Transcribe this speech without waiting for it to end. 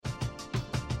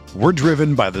We're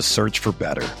driven by the search for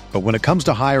better. But when it comes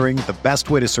to hiring, the best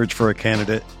way to search for a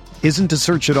candidate isn't to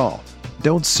search at all.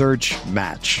 Don't search,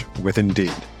 match with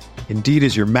Indeed. Indeed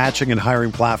is your matching and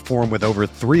hiring platform with over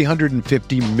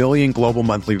 350 million global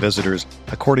monthly visitors,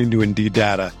 according to Indeed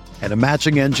data, and a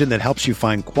matching engine that helps you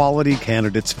find quality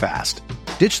candidates fast.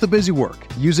 Ditch the busy work.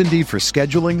 Use Indeed for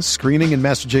scheduling, screening, and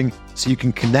messaging so you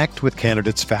can connect with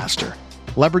candidates faster.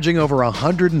 Leveraging over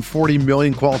 140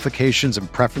 million qualifications and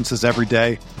preferences every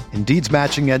day, Indeed's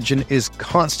matching engine is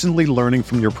constantly learning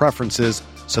from your preferences,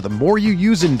 so the more you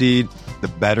use Indeed, the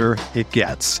better it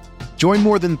gets. Join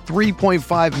more than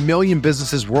 3.5 million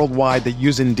businesses worldwide that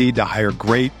use Indeed to hire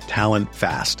great talent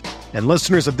fast. And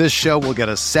listeners of this show will get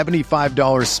a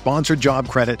 $75 sponsored job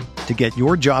credit to get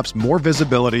your jobs more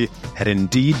visibility at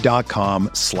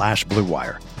Indeed.com/Blue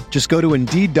Wire. Just go to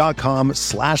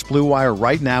Indeed.com/Blue Wire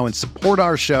right now and support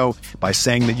our show by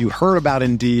saying that you heard about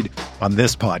Indeed on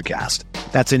this podcast.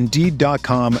 That's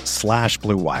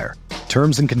Indeed.com/Blue Wire.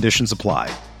 Terms and conditions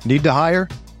apply. Need to hire?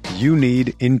 You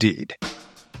need Indeed.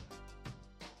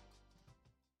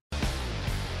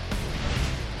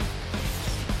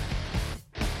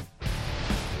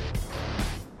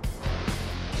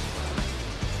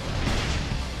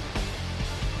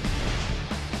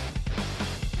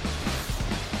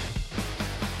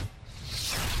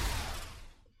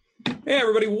 Hey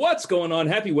everybody, what's going on?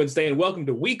 Happy Wednesday and welcome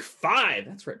to week 5.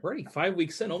 That's right, we're already 5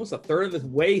 weeks in, almost a third of the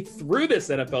way through this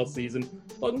NFL season.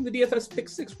 Welcome to DFS Pick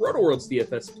 6, RotoWorld's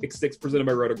DFS Pick 6, presented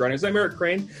by RotoGrinders. I'm Eric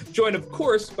Crane, joined of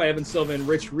course by Evan Silva and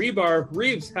Rich Rebar.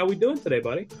 Reeves, how we doing today,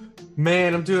 buddy?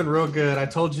 Man, I'm doing real good. I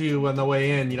told you on the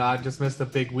way in, I just missed a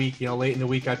big week. Late in the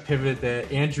week, I pivoted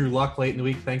to Andrew Luck late in the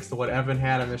week thanks to what Evan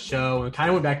had on the show, and kind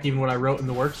of went back to even what I wrote in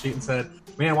the worksheet and said,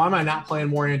 man, why am I not playing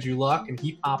more Andrew Luck? And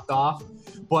he popped off.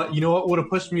 But you know what would have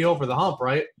pushed me over the hump,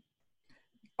 right?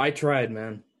 I tried,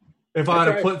 man. If I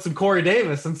had put some Corey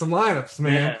Davis in some lineups,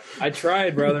 man. Yeah, I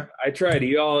tried, brother. I tried.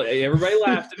 Everybody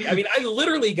laughed at me. I mean, I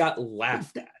literally got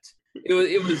laughed at.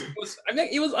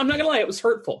 I'm not gonna lie, it was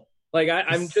hurtful. Like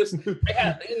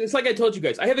it's like I told you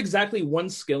guys, I have exactly one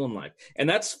skill in life, and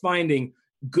that's finding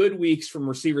good weeks from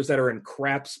receivers that are in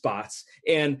crap spots.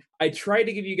 And I tried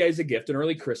to give you guys a gift, an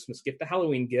early Christmas gift, a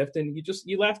Halloween gift, and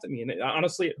you laughed at me. And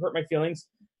honestly, it hurt my feelings.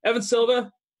 Evan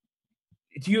Silva,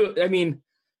 can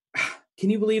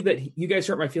you believe that you guys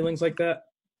hurt my feelings like that?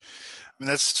 I mean,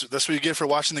 that's what you get for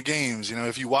watching the games.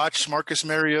 If you watch Marcus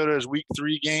Mariota's week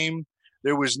 3 game,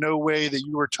 there was no way that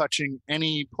you were touching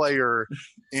any player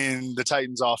in the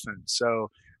Titans offense.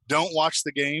 So don't watch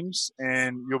the games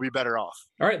and you'll be better off.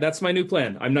 All right. That's my new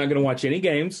plan. I'm not going to watch any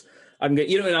games. And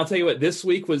I'll tell you what, this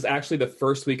week was actually the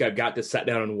first week I've got to sit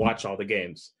down and watch all the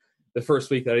games. The first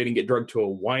week that I didn't get drugged to a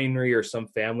winery or some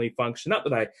family function. Not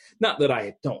that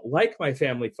I don't like my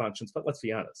family functions, but let's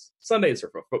be honest. Sundays are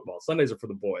for football. Sundays are for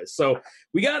the boys. So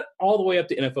we got all the way up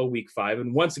to NFL week 5.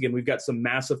 And once again, we've got some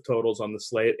massive totals on the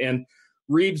slate. And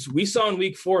Reeves, we saw in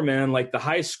week 4, man, like the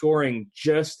high scoring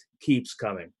just keeps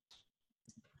coming.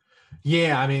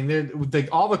 Yeah, I mean,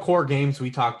 all the core games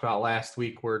we talked about last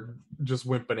week were just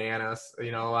went bananas.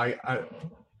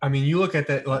 I mean, you look at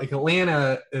that, like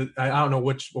Atlanta. I don't know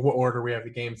what order we have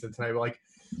the games in tonight, but like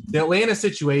the Atlanta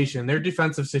situation, their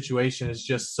defensive situation is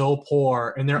just so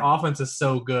poor, and their offense is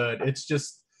so good. It's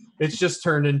just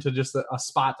turned into just a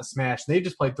spot to smash. They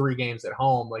just played 3 games at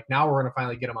home. Like now we're going to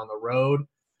finally get them on the road.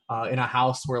 In a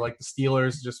house where like the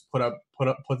Steelers just put up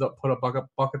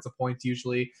buckets of points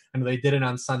usually, and they did it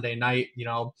on Sunday night.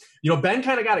 Ben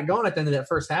kind of got it going at the end of that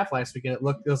first half last week, and it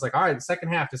was like, all right, the second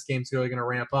half this game's really going to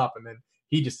ramp up, and then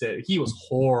he just did. He was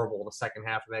horrible the second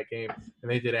half of that game,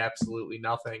 and they did absolutely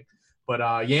nothing. But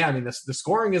the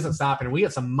scoring isn't stopping, and we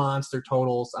got some monster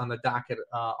totals on the docket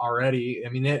already. I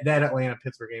mean that Atlanta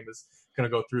Pittsburgh game is going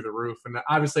to go through the roof, and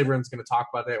obviously everyone's going to talk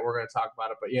about that. We're going to talk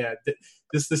about it, but yeah,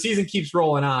 the season keeps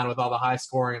rolling on with all the high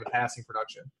scoring and the passing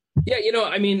production. Yeah,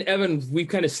 Evan, we've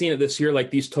kind of seen it this year. Like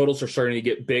these totals are starting to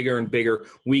get bigger and bigger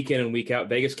week in and week out.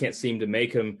 Vegas can't seem to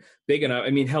make them big enough.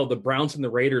 I mean, hell, the Browns and the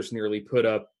Raiders nearly put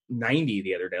up 90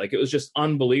 the other day. Like it was just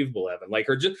unbelievable, Evan. Like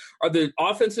are the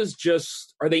offenses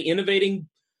are they innovating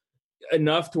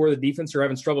enough to where the defense are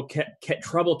having trouble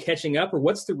catching up, or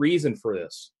what's the reason for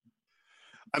this?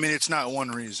 I mean, it's not one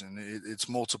reason. It's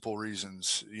multiple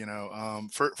reasons.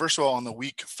 First of all, on the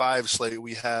week 5 slate,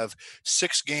 we have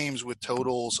 6 games with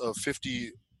totals of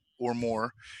 50 or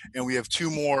more, and we have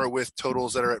 2 more with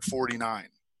totals that are at 49.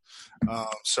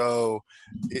 So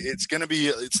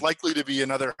it's likely to be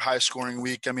another high scoring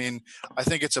week. I mean, I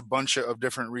think it's a bunch of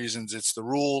different reasons. It's the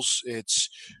rules. It's,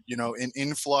 an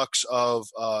influx of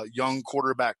young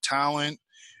quarterback talent.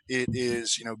 It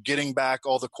is, getting back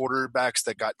all the quarterbacks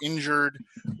that got injured,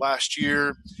 last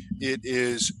year. It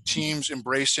is teams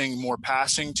embracing more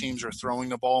passing. Teams are throwing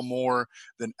the ball more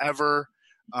than ever.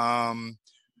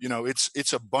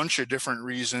 It's a bunch of different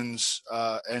reasons,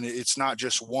 and it's not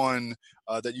just one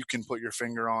that you can put your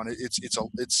finger on. It's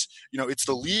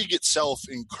the league itself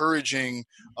encouraging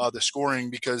the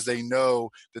scoring because they know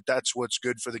that that's what's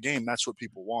good for the game. That's what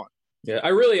people want. Yeah, I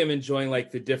really am enjoying like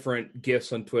the different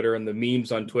GIFs on Twitter and the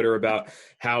memes on Twitter about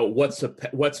how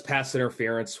what's pass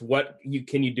interference,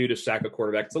 can you do to sack a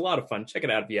quarterback. It's a lot of fun. Check it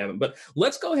out if you haven't. But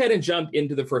let's go ahead and jump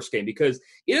into the first game because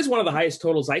it is one of the highest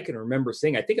totals I can remember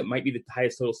seeing. I think it might be the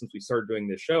highest total since we started doing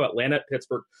this show. Atlanta at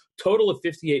Pittsburgh, total of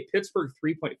 58. Pittsburgh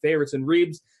 3-point favorites. And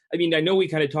Reeves, I mean, I know we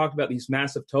kind of talked about these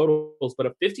massive totals, but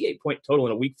a 58-point total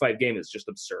in a Week 5 game is just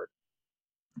absurd.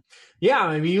 Yeah,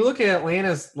 I mean, you look at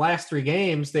Atlanta's last 3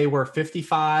 games, they were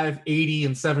 55, 80,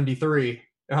 and 73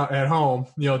 at home,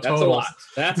 totals.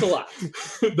 That's a lot.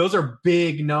 Those are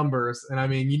big numbers. And, I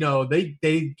mean,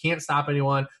 they can't stop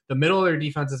anyone. The middle of their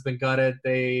defense has been gutted.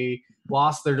 They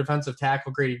lost their defensive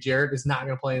tackle. Grady Jarrett is not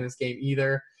going to play in this game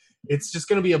either. It's just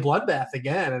going to be a bloodbath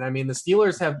again. And, I mean, the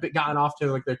Steelers have gotten off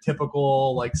to, like, their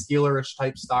typical, like, Steelerish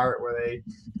type start where they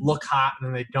look hot and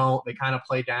then they don't. They kind of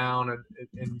play down,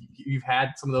 and you've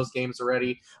had some of those games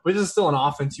already. But this is still an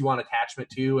offense you want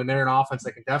attachment to, and they're an offense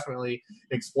that can definitely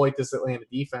exploit this Atlanta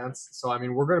defense. So, I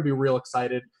mean, we're going to be real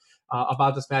excited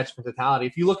about this matchup in totality.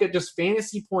 If you look at just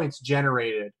fantasy points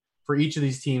generated for each of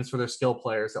these teams for their skill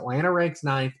players, Atlanta ranks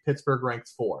 9th, Pittsburgh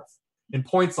ranks 4th. In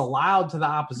points allowed to the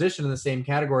opposition in the same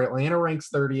category, Atlanta ranks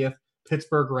 30th,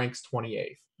 Pittsburgh ranks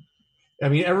 28th. I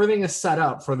mean, everything is set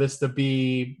up for this to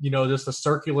be, just a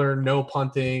circular, no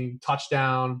punting,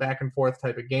 touchdown, back and forth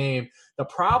type of game. The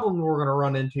problem we're going to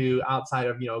run into outside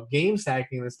of, game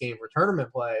stacking in this game for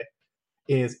tournament play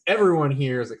is everyone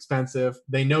here is expensive.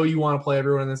 They know you want to play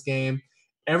everyone in this game.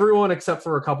 Everyone except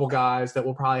for a couple guys that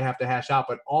we'll probably have to hash out,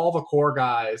 but all the core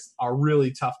guys are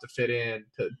really tough to fit in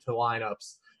to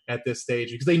lineups at this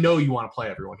stage because they know you want to play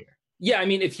everyone here. Yeah, I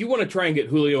mean, if you want to try and get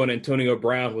Julio and Antonio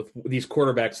Brown with these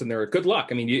quarterbacks in there, good luck.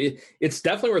 I mean, it's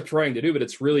definitely worth trying to do, but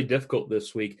it's really difficult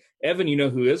this week. Evan,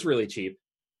 who is really cheap?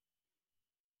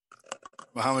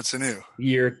 Mohamed Sanu.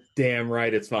 You're damn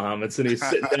right it's Mohamed Sanu. He's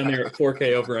sitting down there at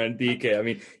 4K over on DK. I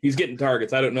mean, he's getting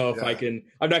targets. I don't know if I'm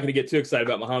not going to get too excited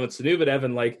about Mohamed Sanu, but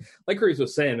Evan, like Reeves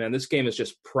was saying, man, this game is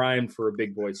just primed for a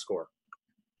big boy score.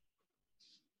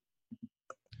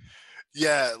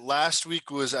 Yeah, last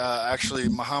week was actually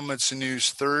Mohamed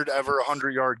Sanu's 3rd ever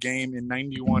 100-yard game in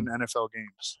 91 NFL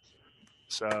games.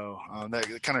 So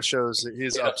that kind of shows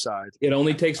his upside. It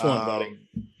only takes one, buddy.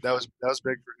 That was big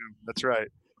for him. That's right.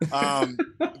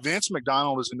 Vance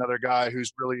McDonald is another guy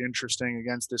who's really interesting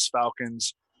against this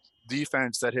Falcons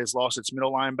defense that has lost its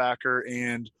middle linebacker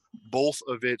and both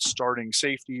of its starting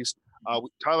safeties.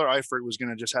 Tyler Eifert was going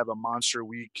to just have a monster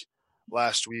week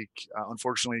last week.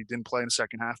 Unfortunately, didn't play in the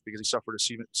second half because he suffered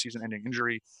a season-ending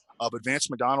injury. But Vance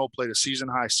McDonald played a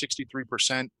season-high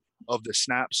 63% of the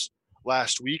snaps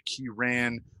last week. He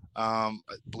ran, I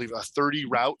believe, 30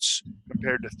 routes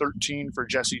compared to 13 for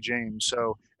Jesse James.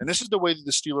 So, and this is the way that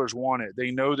the Steelers want it.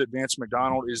 They know that Vance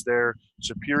McDonald is their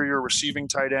superior receiving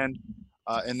tight end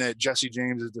and that Jesse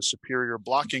James is the superior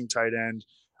blocking tight end.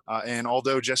 And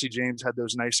although Jesse James had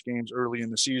those nice games early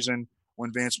in the season,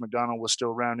 when Vance McDonald was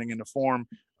still rounding into form,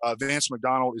 Vance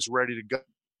McDonald is ready to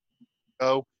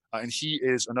go. And he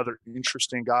is another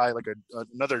interesting guy, like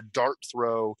another dart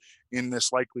throw in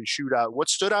this likely shootout. What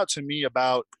stood out to me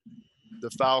about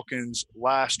the Falcons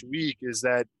last week is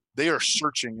that they are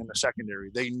searching in the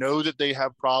secondary. They know that they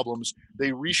have problems.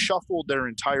 They reshuffled their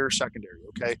entire secondary,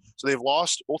 okay? So they've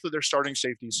lost both of their starting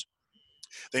safeties.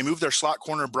 They moved their slot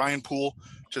corner, Brian Poole,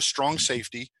 to strong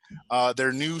safety.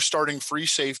 Their new starting free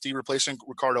safety replacing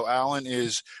Ricardo Allen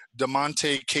is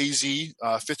DeMonte KZ,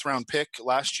 5th-round pick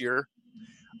last year.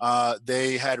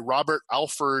 They had Robert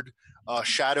Alford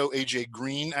shadow A.J.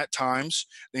 Green at times.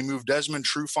 They moved Desmond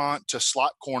Trufant to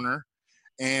slot corner,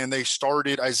 and they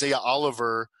started Isaiah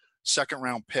Oliver,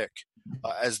 2nd-round pick,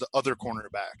 as the other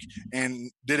cornerback.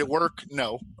 And did it work?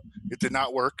 No, it did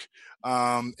not work.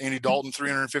 Andy Dalton,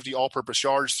 350 all-purpose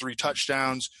yards, 3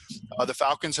 touchdowns. The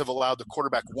Falcons have allowed the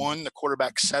quarterback 1, the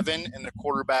quarterback 7, and the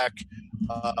quarterback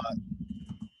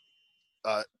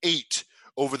 8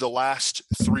 over the last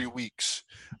 3 weeks.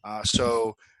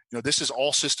 So, this is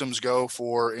all systems go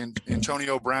for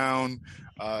Antonio Brown,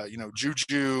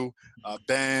 Juju,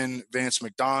 Ben, Vance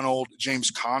McDonald,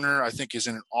 James Conner, I think is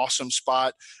in an awesome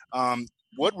spot.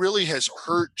 What really has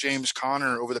hurt James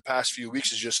Conner over the past few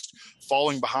weeks is just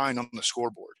falling behind on the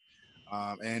scoreboard.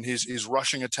 And his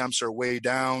rushing attempts are way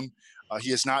down.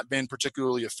 He has not been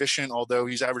particularly efficient, although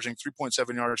he's averaging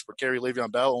 3.7 yards per carry.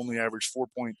 Le'Veon Bell only averaged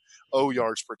 4.0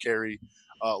 yards per carry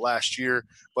last year,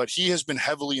 but he has been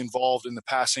heavily involved in the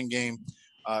passing game.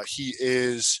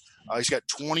 He's got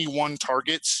 21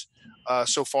 targets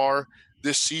so far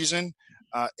this season,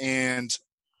 and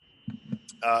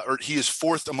he is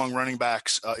fourth among running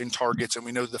backs in targets, and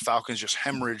we know that the Falcons just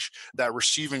hemorrhage that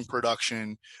receiving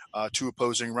production to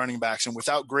opposing running backs. And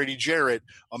without Grady Jarrett,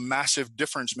 a massive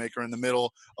difference maker in the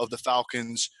middle of the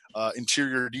Falcons'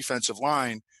 interior defensive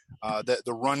line, that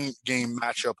the run game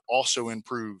matchup also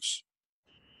improves.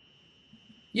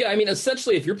 Yeah, I mean,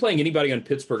 essentially, if you're playing anybody on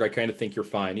Pittsburgh, I kind of think you're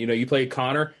fine. You play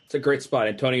Connor, it's a great spot.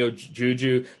 Antonio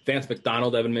Juju, Vance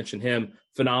McDonald, Evan mentioned him,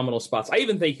 phenomenal spots. I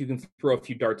even think you can throw a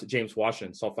few darts at James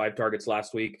Washington. Saw 5 targets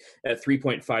last week at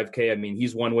 3.5K. I mean,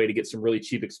 he's one way to get some really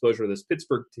cheap exposure to this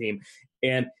Pittsburgh team.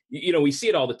 And, we see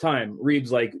it all the time.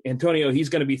 Reeves like, Antonio, he's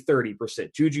going to be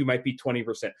 30%. Juju might be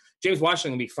 20%. James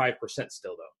Washington will be 5%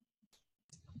 still, though.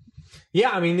 Yeah,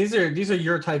 I mean, these are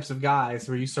your types of guys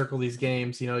where you circle these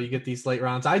games. You get these late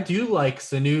rounds. I do like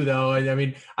Sanu, though. I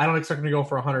mean, I don't expect him to go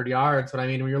for 100 yards, but I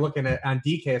mean, when you're looking at on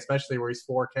DK, especially where he's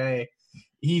 4K,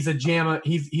 he's a jam.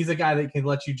 He's a guy that can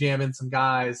let you jam in some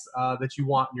guys that you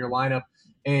want in your lineup.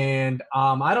 And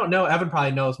I don't know. Evan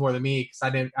probably knows more than me because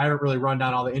I haven't really run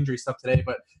down all the injury stuff today.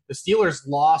 But the Steelers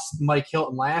lost Mike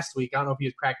Hilton last week. I don't know if he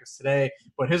was practiced today,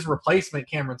 but his replacement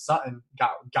Cameron Sutton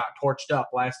got torched up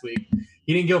last week.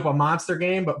 He didn't give up a monster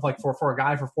game, but like for a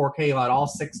guy for 4K, he allowed all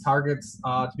 6 targets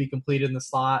to be completed in the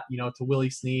slot. To Willie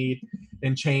Snead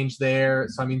and change there.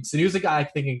 So I mean, Sanu's a guy I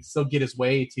think can still get his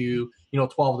way to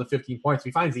 12 to 15 points. If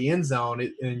he finds the end zone,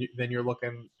 and then you're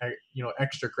looking at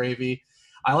extra gravy.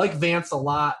 I like Vance a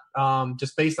lot,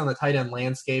 just based on the tight end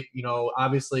landscape.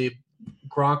 Obviously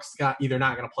Gronk's either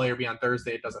not going to play or be on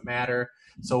Thursday. It doesn't matter.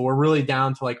 So we're really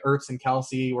down to like Ertz and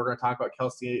Kelsey. We're going to talk about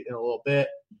Kelsey in a little bit.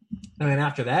 And then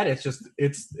after that, it's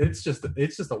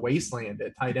just a wasteland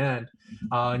at tight end.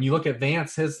 And you look at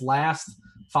Vance, his last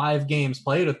 5 games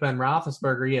played with Ben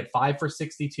Roethlisberger, he had 5 for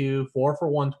 62, 4 for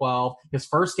 112. His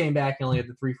first game back, he only had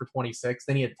the 3 for 26.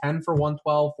 Then he had 10 for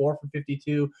 112, 4 for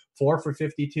 52, 4 for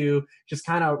 52. Just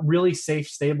kind of really safe,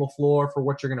 stable floor for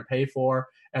what you're going to pay for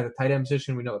at the tight end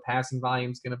position. We know the passing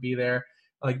volume is going to be there.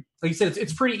 Like you said,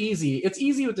 it's pretty easy. It's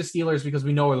easy with the Steelers because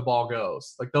we know where the ball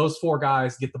goes. Like those 4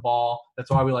 guys get the ball.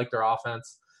 That's why we like their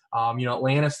offense.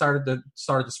 Atlanta started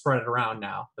to spread it around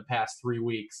now the past 3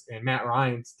 weeks, and Matt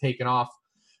Ryan's taken off,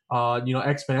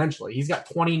 exponentially. He's got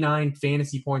 29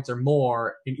 fantasy points or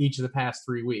more in each of the past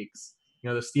 3 weeks.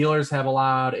 The Steelers have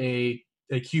allowed a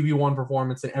QB1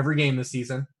 performance in every game this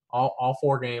season, all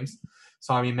 4 games.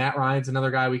 So, I mean, Matt Ryan's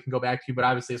another guy we can go back to, but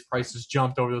obviously his price has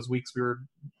jumped over those weeks. We were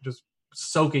just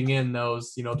soaking in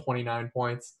those, 29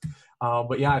 points.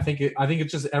 But yeah, I think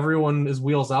it's just everyone is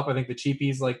wheels up. I think the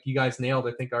cheapies, like you guys nailed,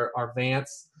 I think are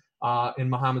Vance and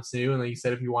Mohamed Sanu. And then you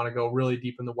said if you want to go really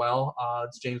deep in the well,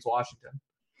 it's James Washington.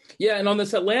 Yeah, and on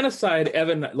this Atlanta side,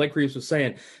 Evan, like Reeves was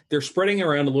saying, they're spreading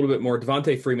around a little bit more.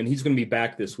 Devontae Freeman, he's going to be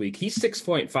back this week. He's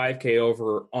 6.5K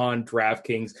over on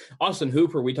DraftKings. Austin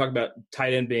Hooper, we talked about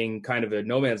tight end being kind of a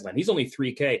no man's land. He's only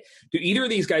 3K. Do either of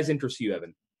these guys interest you,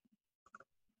 Evan?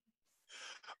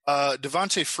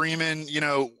 Devontae Freeman,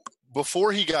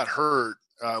 before he got hurt,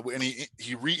 and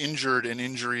he re-injured an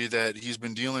injury that he's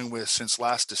been dealing with since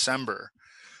last December.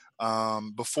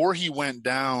 Before he went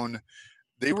down,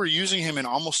 they were using him in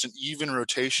almost an even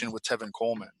rotation with Tevin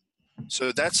Coleman.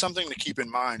 So that's something to keep in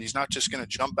mind. He's not just going to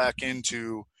jump back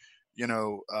into,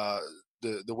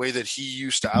 the way that he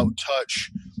used to out-touch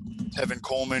Tevin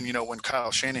Coleman, when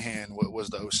Kyle Shanahan was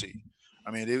the OC. I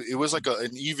mean, it was like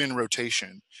an even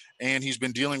rotation. And he's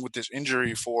been dealing with this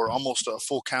injury for almost a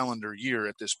full calendar year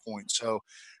at this point. So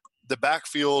the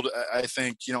backfield, I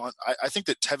think, I think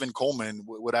that Tevin Coleman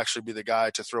would actually be the guy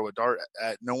to throw a dart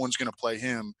at. No one's going to play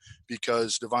him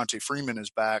because Devontae Freeman is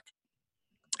back.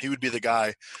 He would be the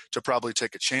guy to probably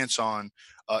take a chance on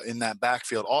in that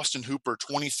backfield. Austin Hooper,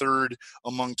 23rd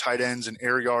among tight ends in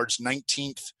air yards,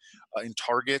 19th in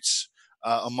targets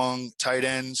among tight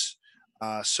ends.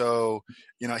 So,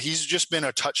 he's just been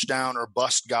a touchdown or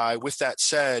bust guy. With that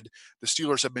said, the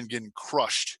Steelers have been getting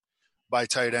crushed by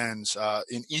tight ends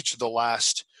in each of the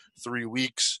last 3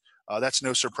 weeks. That's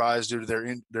no surprise due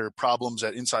to their problems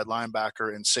at inside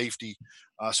linebacker and safety.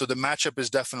 So the matchup is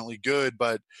definitely good,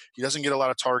 but he doesn't get a lot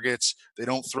of targets. They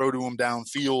don't throw to him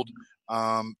downfield.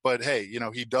 But hey,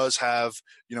 he does have,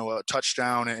 a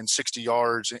touchdown and 60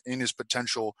 yards in his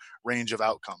potential range of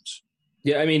outcomes.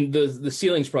 Yeah, I mean, the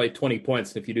ceiling's probably 20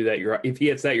 points. If you do that, if he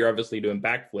hits that, you're obviously doing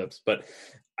backflips. But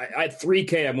At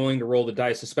 3K, I'm willing to roll the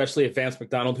dice, especially if Vance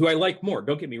McDonald, who I like more.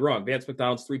 Don't get me wrong. Vance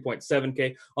McDonald's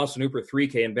 3.7K, Austin Hooper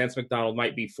 3K, and Vance McDonald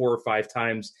might be 4 or 5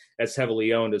 times as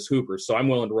heavily owned as Hooper. So I'm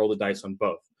willing to roll the dice on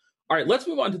both. All right, let's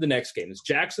move on to the next game. It's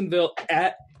Jacksonville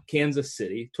at Kansas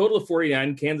City. Total of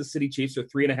 49. Kansas City Chiefs are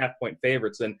 3.5-point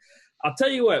favorites. And I'll tell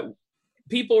you what,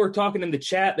 people were talking in the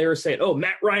chat. They were saying, oh,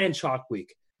 Matt Ryan chalk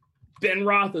week. Ben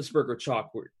Roethlisberger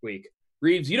chalk week.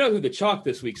 Reeves, you know who the chalk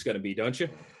this week's going to be, don't you?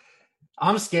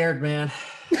 I'm scared, man.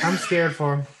 I'm scared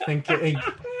for him.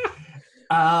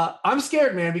 I'm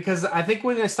scared, man, because I think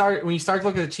when you start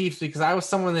looking at the Chiefs, because I was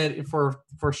someone that for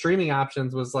streaming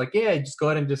options was like, yeah, just go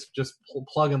ahead and just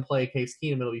plug and play Case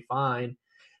Keenum, it'll be fine.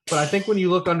 But I think when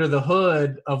you look under the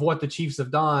hood of what the Chiefs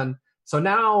have done, so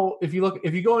now if you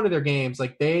go into their games,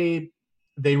 like they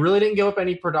really didn't give up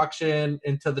any production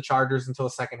into the Chargers until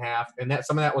the second half, and that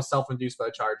some of that was self-induced by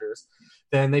the Chargers.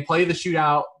 Then they play the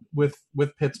shootout with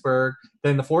Pittsburgh.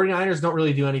 Then the 49ers don't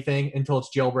really do anything until it's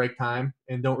jailbreak time,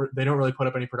 and they don't really put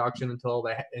up any production until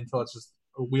it's just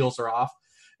wheels are off.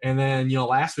 And then,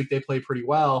 last week they played pretty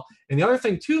well. And the other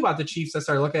thing too about the Chiefs, I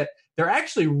started to look at, they're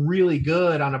actually really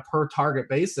good on a per target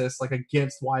basis, like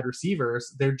against wide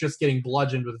receivers. They're just getting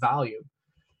bludgeoned with volume.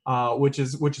 Which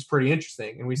is pretty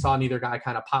interesting. And we saw neither guy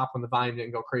kind of pop when the volume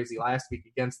didn't go crazy last week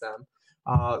against them.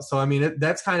 So, I mean,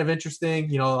 that's kind of interesting.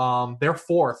 They're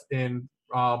fourth in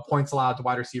points allowed to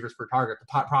wide receivers per target.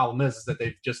 The problem is that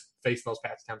they've just faced most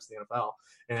pass attempts in the NFL,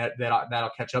 and that'll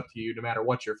catch up to you no matter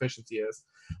what your efficiency is.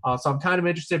 So I'm kind of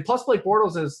interested. Plus, Blake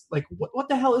Bortles is like, what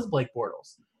the hell is Blake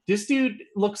Bortles? This dude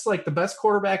looks like the best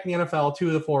quarterback in the NFL 2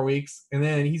 of the 4 weeks, and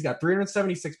then he's got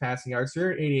 376 passing yards,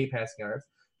 388 passing yards.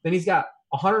 Then he's got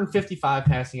 155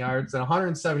 passing yards and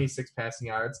 176 passing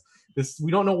yards.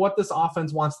 We don't know what this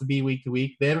offense wants to be week to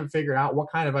week. They haven't figured out what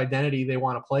kind of identity they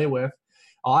want to play with.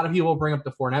 A lot of people bring up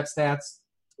the Fournette stats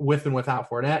with and without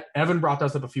Fournette. Evan brought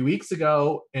those up a few weeks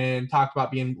ago and talked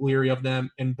about being leery of them,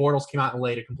 and Bortles came out and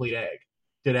laid a complete egg.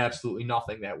 Did absolutely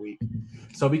nothing that week.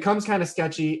 So it becomes kind of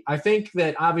sketchy. I think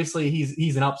that obviously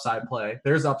he's an upside play.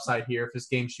 There's upside here if this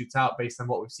game shoots out based on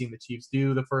what we've seen the Chiefs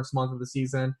do the first month of the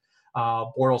season.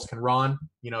 Bortles can run.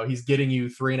 He's getting you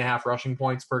 3.5 rushing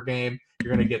points per game.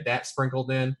 You're going to get that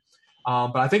sprinkled in.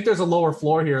 But I think there's a lower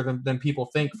floor here than people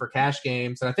think for cash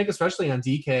games. And I think especially on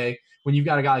DK, when you've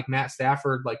got a guy like Matt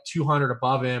Stafford, like 200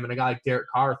 above him, and a guy like Derek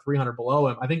Carr, 300 below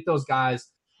him, I think those guys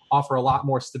offer a lot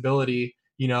more stability,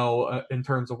 in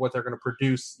terms of what they're going to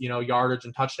produce, yardage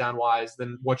and touchdown wise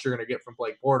than what you're going to get from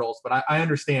Blake Bortles. But I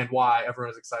understand why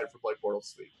everyone is excited for Blake Bortles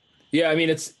this week. Yeah, I mean,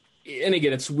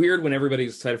 it's weird when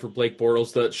everybody's excited for Blake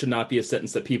Bortles. That should not be a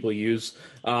sentence that people use.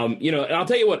 And I'll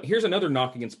tell you what, here's another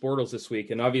knock against Bortles this week,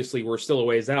 and obviously we're still a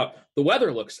ways out. The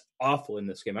weather looks awful in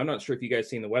this game. I'm not sure if you guys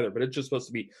seen the weather, but it's just supposed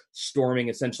to be storming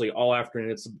essentially all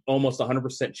afternoon. It's almost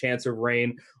 100% chance of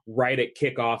rain right at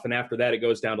kickoff, and after that it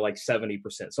goes down to like 70%.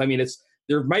 So, I mean,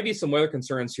 there might be some weather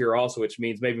concerns here also, which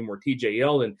means maybe more TJ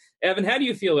Yeldon. Evan, how do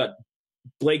you feel about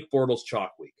Blake Bortles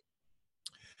chalk week?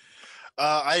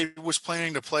 I was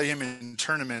planning to play him in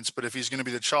tournaments, but if he's going to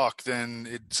be the chalk, then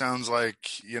it sounds like,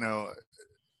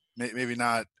 maybe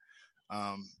not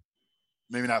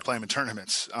play him in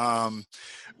tournaments.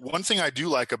 One thing I do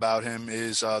like about him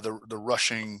is the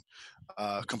rushing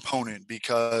component,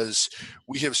 because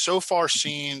we have so far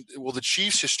seen, the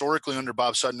Chiefs historically under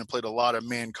Bob Sutton have played a lot of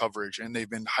man coverage, and they've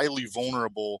been highly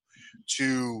vulnerable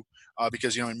to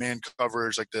because, in man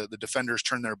coverage, like the defenders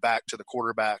turn their back to the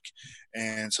quarterback.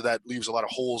 And so that leaves a lot of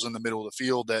holes in the middle of the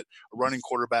field that a running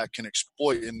quarterback can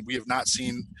exploit. And we have not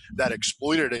seen that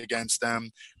exploited against them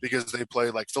because they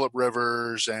play like Phillip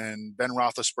Rivers and Ben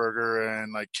Roethlisberger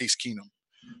and like Case Keenum,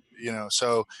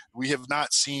 so we have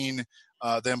not seen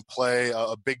them play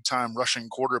a big-time rushing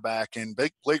quarterback. And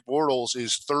Blake Bortles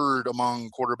is third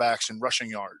among quarterbacks in rushing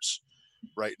yards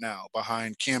right now,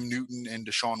 behind Cam Newton and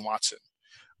Deshaun Watson.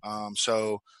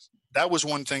 So that was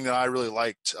one thing that I really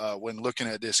liked when looking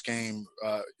at this game,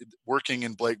 working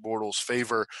in Blake Bortles'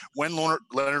 favor. When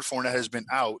Leonard Fournette has been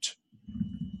out,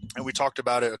 and we talked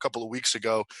about it a couple of weeks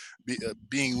ago,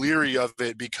 being leery of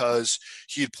it because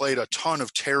he had played a ton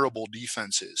of terrible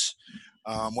defenses.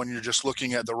 When you're just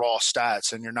looking at the raw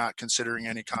stats and you're not considering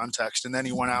any context. And then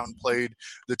he went out and played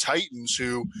the Titans,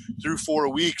 who through 4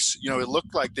 weeks, it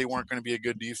looked like they weren't going to be a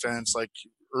good defense like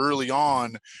early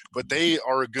on, but they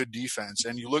are a good defense.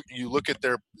 And you look at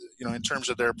their, in terms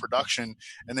of their production,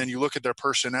 and then you look at their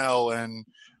personnel, and,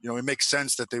 it makes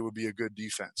sense that they would be a good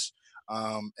defense.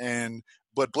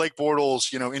 But Blake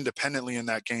Bortles, independently in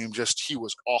that game, he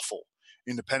was awful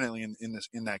independently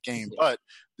in that game. But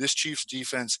this Chiefs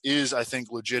defense is, I think,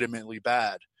 legitimately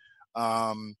bad.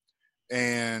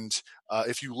 And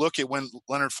if you look at when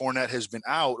Leonard Fournette has been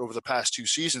out over the past 2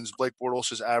 seasons, Blake Bortles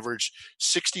has averaged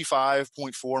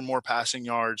 65.4 more passing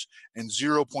yards and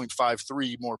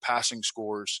 0.53 more passing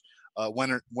scores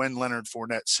when Leonard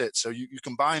Fournette sits. So you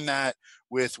combine that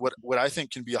with what I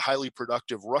think can be a highly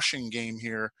productive rushing game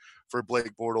here for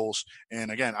Blake Bortles.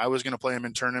 And again, I was going to play him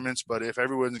in tournaments, but if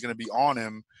everyone's going to be on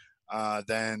him,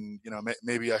 then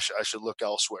maybe I should look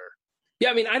elsewhere. Yeah,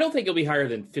 I mean, I don't think he'll be higher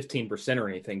than 15% or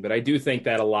anything, but I do think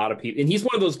that a lot of people, and he's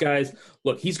one of those guys,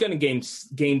 look, he's going to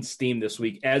gain steam this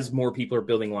week as more people are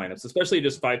building lineups, especially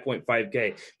just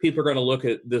 5.5K. People are going to look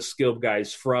at the skilled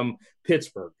guys from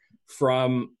Pittsburgh,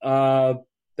 from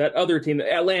that other team,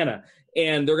 Atlanta,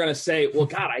 and they're going to say, well,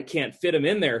 God, I can't fit him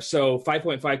in there. So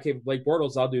 5.5K for Blake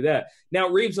Bortles, I'll do that. Now,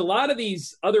 Reeves, a lot of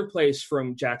these other plays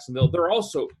from Jacksonville, they're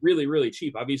also really, really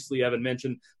cheap. Obviously, Evan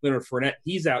mentioned Leonard Fournette.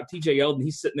 He's out. TJ Yeldon,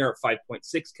 he's sitting there at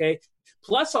 5.6K.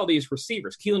 Plus all these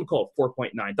receivers. Keelan Cole,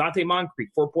 4.9. Dante Moncrief,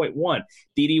 4.1.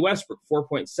 D.D. Westbrook,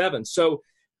 4.7. So,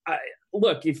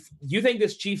 look, if you think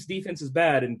this Chiefs defense is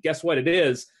bad, and guess what it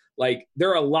is, like, there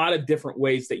are a lot of different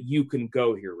ways that you can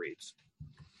go here, Reeves.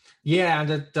 Yeah, and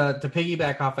to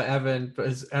piggyback off of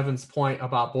Evan's point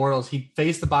about Bortles, he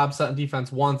faced the Bob Sutton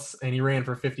defense once, and he ran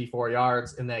for 54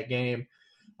 yards in that game.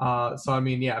 So, I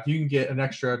mean, yeah, if you can get an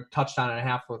extra touchdown and a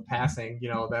half with passing,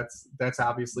 that's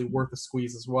obviously worth a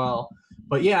squeeze as well.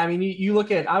 But, yeah, I mean, you look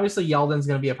at – obviously Yeldon's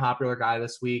going to be a popular guy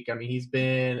this week. I mean, he's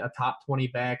been a top 20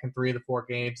 back in 3 of the 4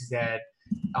 games. He's had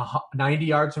 90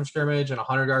 yards from scrimmage and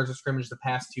 100 yards from scrimmage the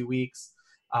past 2 weeks.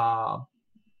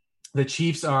 The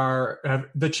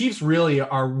Chiefs really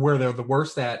are where they're the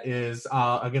worst at is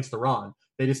against the run.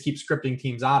 They just keep scripting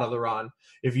teams out of the run.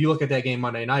 If you look at that game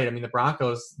Monday night, I mean, the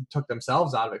Broncos took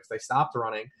themselves out of it because they stopped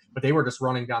running, but they were just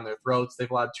running down their throats. They've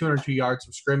allowed 202 yards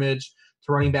from scrimmage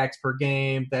to running backs per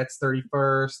game. That's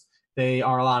 31st. They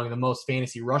are allowing the most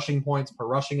fantasy rushing points per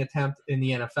rushing attempt in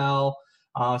the NFL.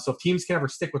 So if teams can ever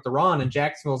stick with the run, and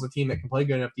Jacksonville's a team that can play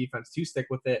good enough defense to stick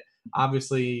with it,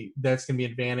 obviously that's going to be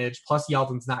an advantage. Plus,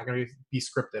 Yeldon's not going to be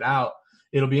scripted out.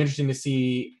 It'll be interesting to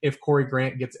see if Corey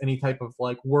Grant gets any type of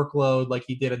workload like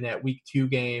he did in that Week 2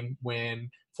 game when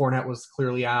Fournette was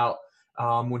clearly out.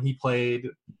 When he played,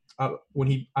 I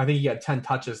think he had 10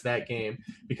 touches that game,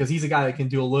 because he's a guy that can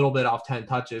do a little bit off 10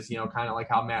 touches, kind of like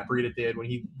how Matt Breida did when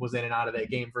he was in and out of that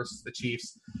game versus the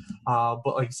Chiefs.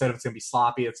 But like you said, if it's going to be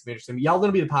sloppy, it's going to be interesting. Yeldon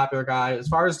will be the popular guy. As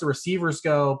far as the receivers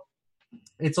go,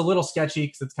 it's a little sketchy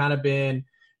because it's kind of been,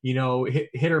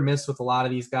 hit or miss with a lot of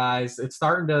these guys. It's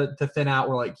starting to thin out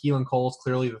where Keelan Cole's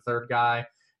clearly the third guy.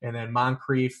 And then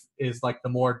Moncrief is the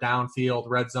more downfield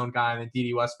red zone guy. And then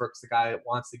D.D. Westbrook's the guy that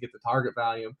wants to get the target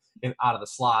value out of the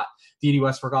slot. D.D.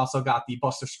 Westbrook also got the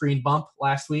Buster Screen bump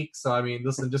last week. So, I mean,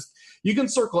 listen, you can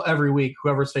circle every week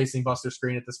whoever's facing Buster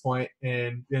Screen at this point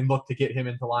and look to get him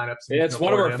into lineups. Yeah, it's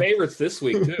one of our favorites this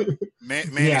week, too.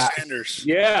 Manny Sanders.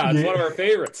 Yeah, it's one of our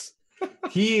favorites.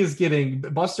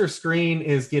 Buster Screen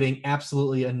is getting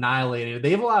absolutely annihilated.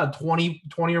 They've allowed 20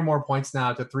 or more points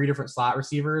now to 3 different slot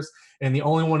receivers, and the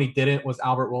only one he didn't was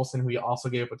Albert Wilson, who he also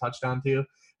gave up a touchdown to.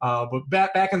 But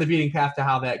back on the beating path to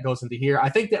how that goes into here. I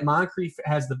think that Moncrief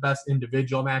has the best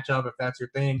individual matchup, if that's your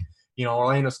thing.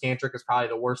 Orlando Scantrick is probably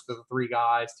the worst of the 3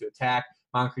 guys to attack.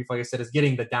 Moncrief, like I said, is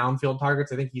getting the downfield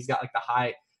targets. I think he's got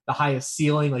the highest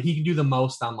ceiling. He can do the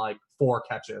most on 4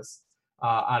 catches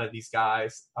out of these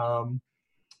guys.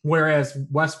 Whereas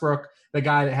Westbrook, the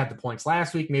guy that had the points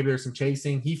last week, maybe there's some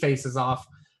chasing. He faces off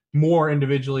more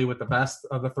individually with the best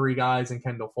of the 3 guys in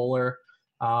Kendall Fuller.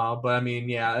 But, I mean,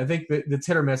 yeah, I think that it's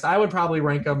hit or miss. I would probably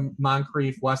rank them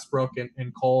Moncrief, Westbrook,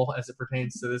 and Cole as it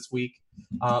pertains to this week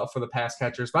for the pass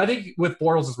catchers. But I think with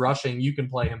Bortles' rushing, you can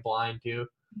play him blind too.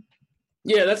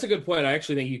 Yeah, that's a good point. I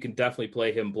actually think you can definitely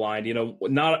play him blind.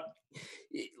 Not –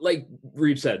 like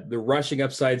Reeves said, the rushing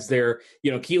upside's there.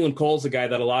 Keelan Cole's a guy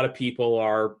that a lot of people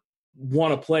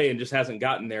want to play and just hasn't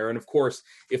gotten there. And, of course,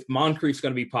 if Moncrief's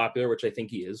going to be popular, which I think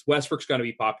he is, Westbrook's going to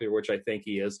be popular, which I think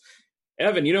he is.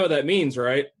 Evan, you know what that means,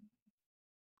 right?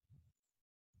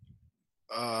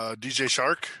 DJ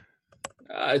Shark?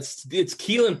 It's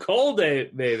Keelan Cole Day,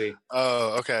 baby.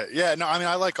 Oh, okay. Yeah, no, I mean,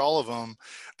 I like all of them.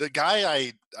 The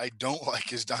guy I don't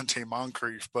like is Dante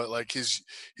Moncrief, but his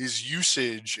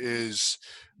usage is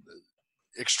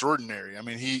extraordinary. I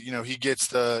mean, he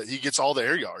gets all the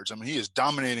air yards. I mean, he is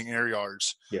dominating air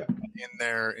yards in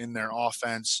their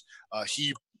offense.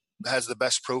 He has the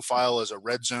best profile as a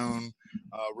red zone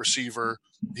receiver.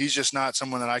 He's just not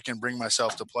someone that I can bring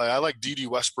myself to play. I like D.D.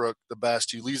 Westbrook the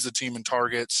best. He leads the team in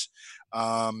targets.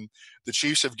 The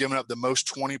Chiefs have given up the most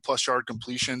 20-plus yard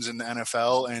completions in the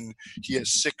NFL, and he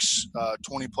has 6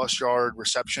 20-plus yard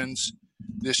receptions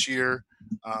this year.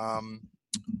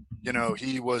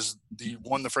 He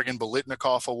won the friggin'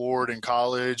 Biletnikoff Award in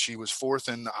college. He was fourth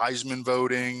in the Heisman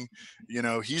voting.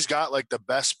 He's got like the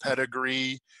best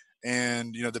pedigree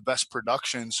and, the best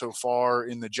production so far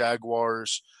in the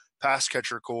Jaguars pass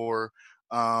catcher core.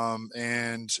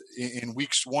 And in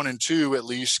weeks 1 and 2, at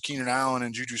least, Keenan Allen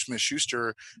and Juju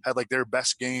Smith-Schuster had like their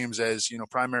best games as,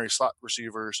 primary slot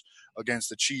receivers against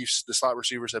the Chiefs. The slot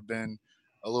receivers have been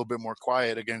a little bit more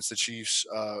quiet against the Chiefs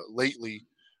lately.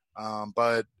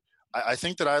 But I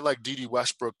think that I like D.D.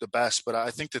 Westbrook the best, but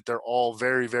I think that they're all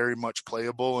very, very much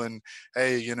playable. And,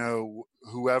 hey,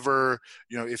 whoever,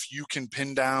 if you can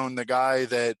pin down the guy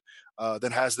that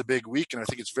has the big week, and I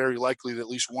think it's very likely that at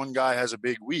least one guy has a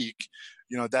big week,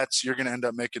 you're going to end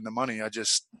up making the money. I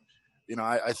just,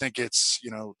 I think it's,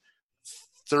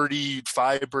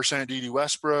 35% D.D.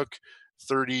 Westbrook,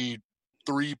 33%,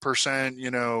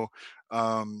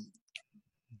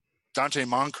 Dante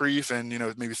Moncrief, and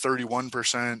maybe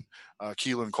 31%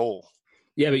 Keelan Cole.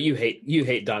 Yeah, but you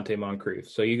hate Dante Moncrief,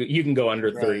 so you can go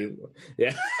under 30.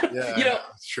 Right. Yeah,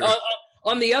 sure.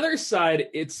 On the other side,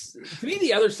 to me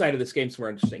the other side of this game's more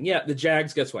interesting. Yeah, the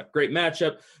Jags, guess what? Great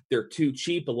matchup. They're too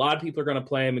cheap. A lot of people are going to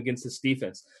play them against this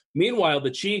defense. Meanwhile,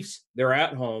 the Chiefs, they're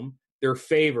at home. They're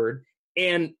favored,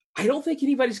 and I don't think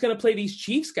anybody's going to play these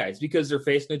Chiefs guys because they're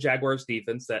facing a Jaguars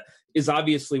defense that is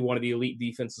obviously one of the elite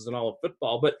defenses in all of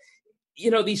football. But,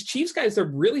 these Chiefs guys, they're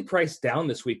really priced down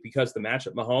this week because of the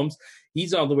matchup. Mahomes,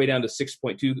 he's all the way down to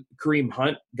 6.2. Kareem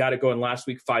Hunt got it going last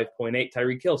week, 5.8.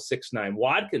 Tyreek Hill, 6.9.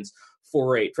 Watkins,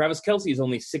 4.8. Travis Kelce is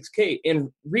only 6K. And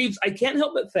Reeves, I can't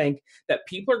help but think that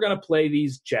people are going to play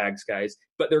these Jags guys,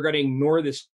 but they're going to ignore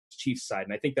this Chiefs side.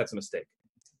 And I think that's a mistake.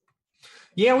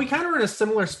 Yeah, we kind of were in a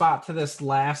similar spot to this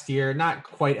last year. Not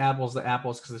quite apples to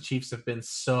apples because the Chiefs have been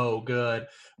so good.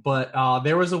 But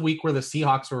there was a week where the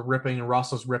Seahawks were ripping and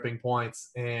Russ was ripping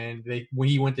points. And when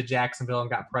he went to Jacksonville and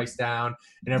got priced down,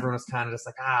 and everyone was kind of just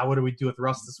like, what do we do with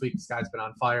Russ this week? This guy's been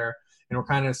on fire. And we're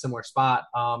kind of in a similar spot.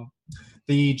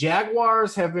 The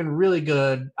Jaguars have been really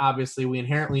good. Obviously, we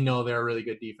inherently know they're a really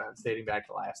good defense dating back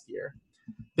to last year.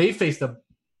 They faced a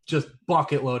just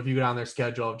bucket load, if you go down their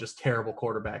schedule, of just terrible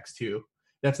quarterbacks too.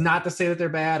 That's not to say that they're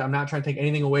bad. I'm not trying to take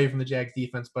anything away from the Jags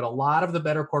defense, but a lot of the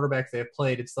better quarterbacks they have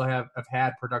played and still have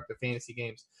had productive fantasy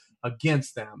games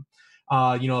against them.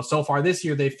 So far this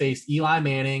year, they faced Eli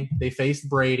Manning. They faced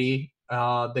Brady.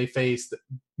 They faced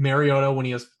Mariota when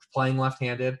he was playing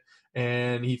left-handed,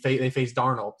 and they faced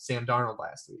Sam Darnold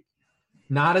last week.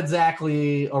 Not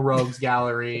exactly a rogues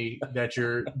gallery that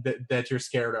you're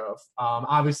scared of.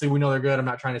 Obviously, we know they're good. I'm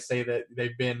not trying to say that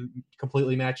they've been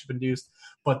completely matchup induced,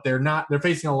 but they're not. They're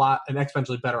facing an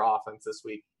exponentially better offense this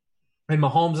week. And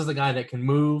Mahomes is a guy that can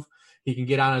move. He can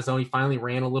get on his own. He finally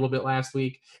ran a little bit last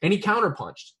week, and he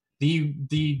counterpunched.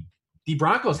 The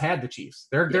Broncos had the Chiefs.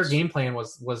 Their game plan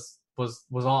was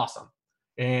awesome.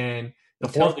 And the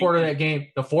fourth quarter of that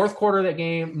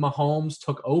game, Mahomes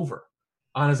took over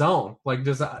on his own.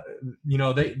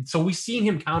 So we've seen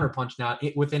him counterpunch now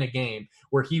within a game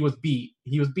where he was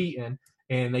beaten,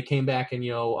 and they came back and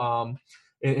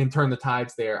and turned the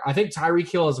tides there. I think Tyreek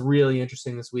Hill is really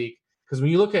interesting this week because when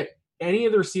you look at any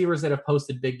of the receivers that have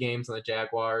posted big games on the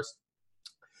Jaguars,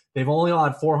 they've only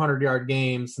allowed 400-yard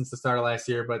games since the start of last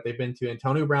year, but they've been to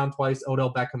Antonio Brown twice,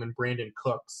 Odell Beckham, and Brandon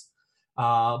Cooks.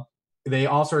 They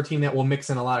also are a team that will mix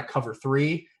in a lot of cover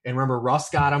 3. And remember, Russ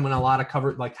got them in a lot of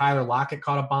cover. Like Tyler Lockett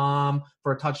caught a bomb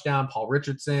for a touchdown. Paul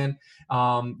Richardson.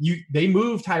 They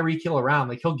move Tyreek Hill around.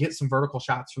 Like he'll get some vertical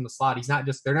shots from the slot. They're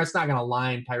just not going to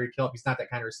line Tyreek Hill up. He's not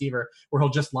that kind of receiver where he'll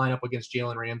just line up against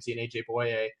Jalen Ramsey and AJ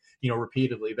Boye,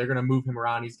 repeatedly. They're going to move him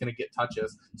around. He's going to get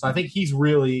touches. So I think he's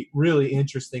really, really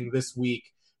interesting this week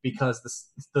because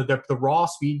the raw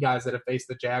speed guys that have faced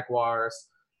the Jaguars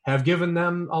have given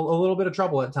them a little bit of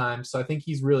trouble at times. So I think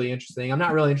he's really interesting. I'm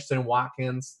not really interested in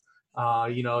Watkins.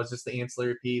 It's just the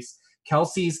ancillary piece.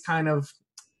 Kelsey's kind of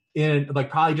in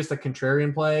probably just a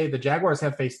contrarian play. The Jaguars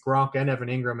have faced Gronk and Evan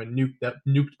Ingram and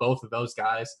nuked both of those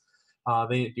guys.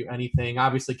 They didn't do anything.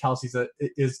 Obviously, Kelsey's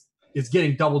is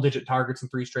getting double-digit targets in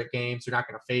 3 straight games. You're not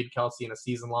going to fade Kelsey in a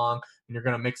season long, and you're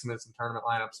going to mix him in some tournament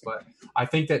lineups. But I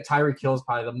think that Tyreek Hill is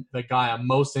probably the guy I'm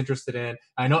most interested in.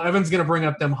 I know Evan's going to bring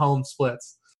up them home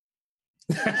splits.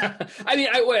 I mean,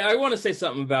 I want to say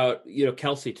something about,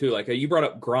 Kelsey too. Like you brought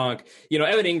up Gronk,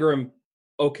 Evan Ingram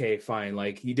okay, fine.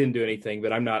 Like, he didn't do anything,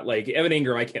 but I'm not like Evan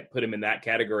Ingram. I can't put him in that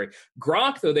category.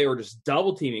 Gronk, though, they were just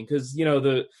double teaming because,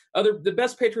 the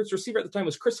best Patriots receiver at the time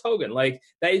was Chris Hogan. Like,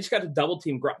 they just got to double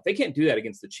team Gronk. They can't do that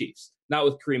against the Chiefs. Not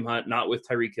with Kareem Hunt, not with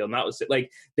Tyreek Hill, not with,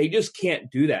 they just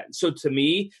can't do that. So to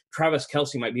me, Travis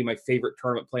Kelce might be my favorite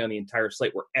tournament play on the entire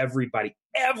slate, where everybody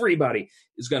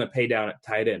is going to pay down at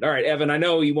tight end. All right, Evan, I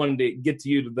know you wanted to get to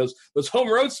you to those home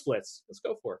road splits. Let's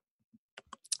go for it.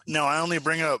 No, I only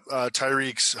bring up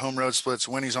Tyreek's home road splits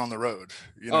when he's on the road.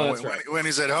 That's right. When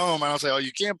he's at home, I don't say, "Oh,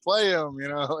 you can't play him."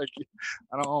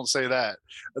 I don't say that.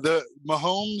 The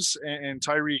Mahomes and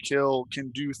Tyreek Hill can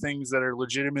do things that are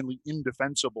legitimately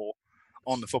indefensible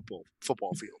on the football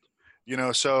field.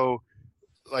 So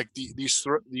like these,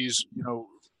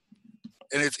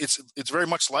 and it's very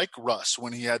much like Russ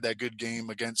when he had that good game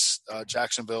against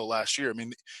Jacksonville last year. I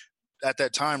mean, at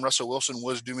that time, Russell Wilson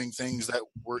was doing things that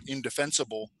were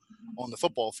indefensible on the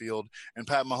football field, and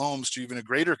Pat Mahomes, to even a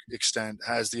greater extent,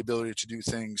 has the ability to do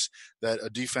things that a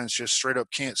defense just straight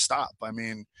up can't stop. I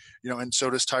mean, and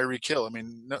so does Tyreek Hill. I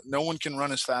mean, no one can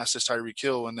run as fast as Tyreek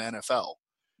Hill in the NFL,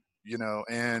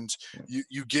 and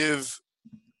you give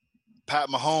Pat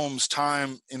Mahomes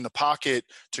time in the pocket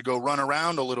to go run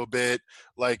around a little bit.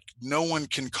 Like, no one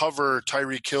can cover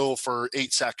Tyreek Hill for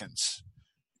 8 seconds.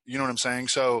 You know what I'm saying?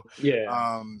 So,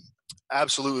 yeah,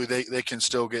 absolutely, they can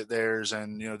still get theirs,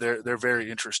 and they're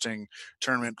very interesting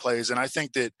tournament plays. And I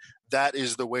think that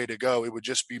is the way to go. It would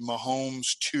just be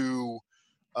Mahomes to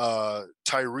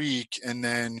Tyreek, and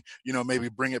then maybe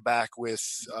bring it back with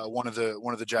one of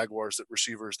the Jaguars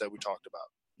receivers that we talked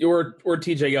about. Or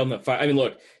TJ Yeldon. I mean,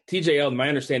 look, TJ Yeldon, my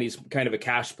understanding, he's kind of a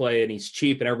cash play and he's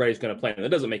cheap and everybody's going to play him. That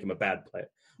doesn't make him a bad play.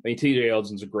 I mean, TJ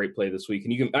Yeldon's a great play this week,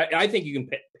 and I think you can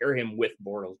pair him with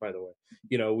Bortles. By the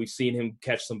way, we've seen him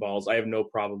catch some balls. I have no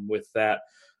problem with that.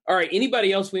 All right,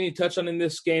 anybody else we need to touch on in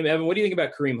this game, Evan? What do you think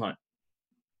about Kareem Hunt?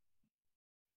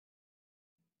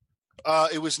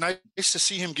 It was nice to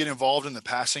see him get involved in the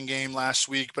passing game last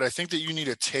week, but I think that you need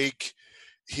to take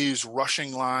his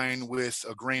rushing line with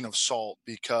a grain of salt,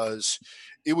 because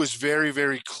it was very,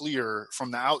 very clear from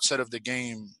the outset of the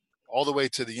game all the way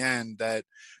to the end that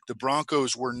the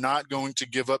Broncos were not going to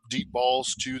give up deep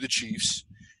balls to the Chiefs,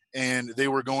 and they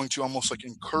were going to almost like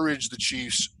encourage the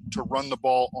Chiefs to run the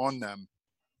ball on them.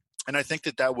 And I think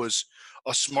that was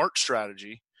a smart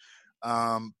strategy.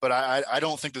 But I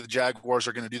don't think that the Jaguars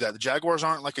are going to do that. The Jaguars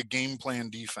aren't like a game plan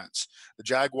defense. The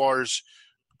Jaguars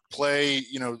play,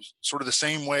 sort of the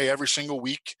same way every single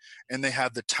week, and they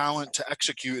have the talent to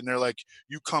execute, and they're like,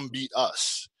 you come beat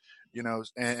us.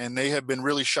 And they have been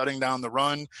really shutting down the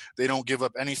run. They don't give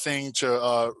up anything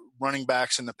to running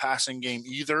backs in the passing game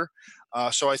either.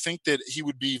 So I think that he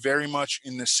would be very much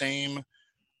in the same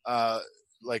the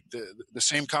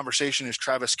same conversation as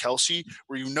Travis Kelce,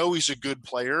 where he's a good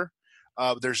player.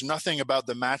 There's nothing about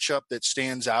the matchup that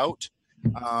stands out.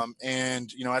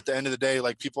 And at the end of the day,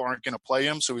 like, people aren't going to play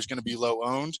him, so he's going to be low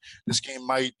owned. This game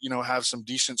might, have some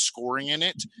decent scoring in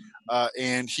it,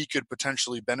 and he could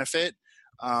potentially benefit.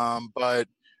 But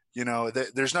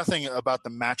there's nothing about the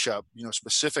matchup,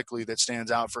 specifically that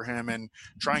stands out for him. And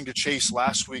trying to chase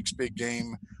last week's big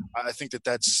game, I think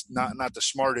that's not the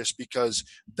smartest, because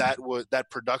that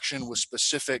production was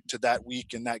specific to that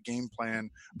week and that game plan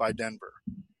by Denver.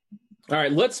 All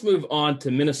right, let's move on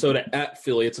to Minnesota at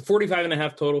Philly. It's a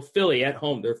 45.5 total. Philly at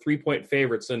home, they're 3-point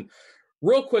favorites. And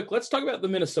real quick, let's talk about the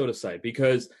Minnesota side,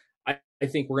 because I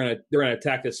think they're gonna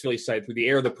attack this Philly side through the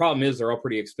air. The problem is they're all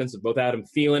pretty expensive. Both Adam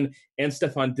Thielen and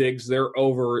Stephon Diggs, they're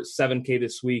over $7K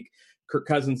this week. Kirk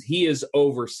Cousins, he is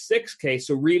over $6K.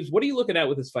 So Reeves, what are you looking at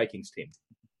with this Vikings team?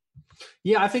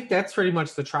 Yeah, I think that's pretty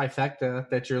much the trifecta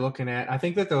that you're looking at. I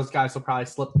think that those guys will probably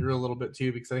slip through a little bit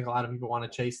too, because I think a lot of people want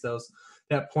to chase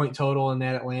that point total in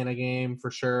that Atlanta game for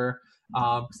sure,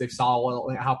 because they saw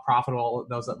how profitable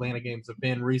those Atlanta games have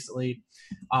been recently.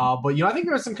 But I think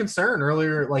there was some concern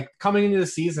earlier, like coming into the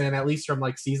season, at least from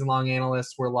like season-long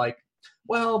analysts, were like,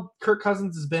 well, Kirk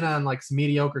Cousins has been on like some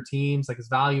mediocre teams, like his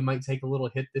value might take a little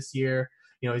hit this year.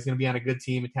 He's going to be on a good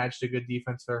team attached to a good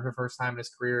defense for the first time in his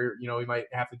career. He might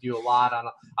have to do a lot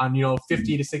on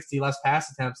 50 to 60 less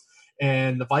pass attempts.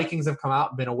 And the Vikings have come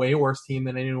out and been a way worse team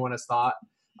than anyone has thought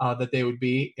that they would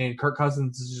be. And Kirk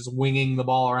Cousins is just winging the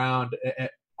ball around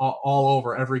all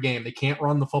over every game. They can't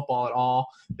run the football at all.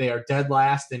 They are dead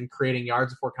last in creating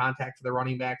yards before contact for their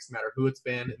running backs, no matter who it's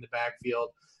been in the backfield.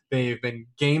 They've been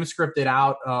game scripted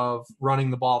out of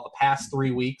running the ball the past 3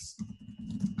 weeks.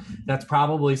 That's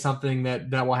probably something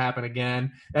that will happen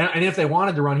again. And if they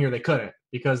wanted to run here, they couldn't,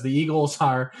 because the Eagles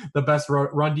are the best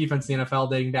run defense in the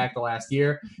NFL dating back to last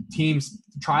year. Teams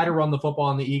try to run the football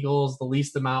on the Eagles the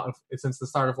least amount since the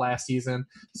start of last season.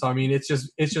 So, I mean, it's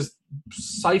just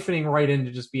siphoning right in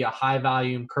to just be a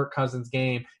high-volume Kirk Cousins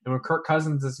game. And when Kirk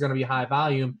Cousins is going to be high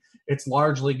volume, it's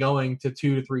largely going to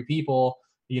 2 to 3 people,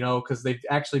 because they've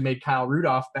actually made Kyle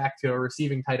Rudolph back to a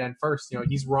receiving tight end first.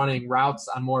 He's running routes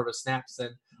on more of a snaps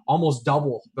and almost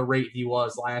double the rate he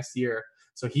was last year.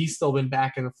 So he's still been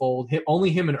back in the fold.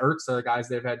 Only him and Ertz are the guys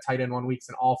they've had tight end 1 weeks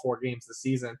in all 4 games this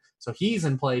season. So he's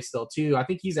in play still too. I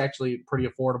think he's actually pretty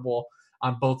affordable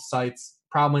on both sites.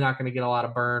 Probably not going to get a lot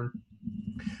of burn.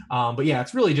 But yeah,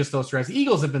 it's really just those guys. The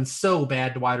Eagles have been so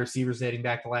bad to wide receivers dating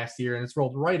back to last year, and it's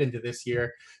rolled right into this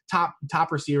year. Top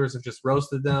receivers have just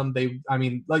roasted them.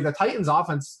 Like the Titans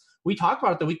offense, we talked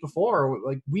about it the week before.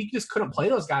 Like, we just couldn't play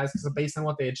those guys because based on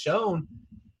what they had shown.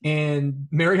 And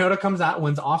Mariota comes out,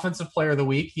 wins Offensive Player of the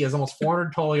Week. He has almost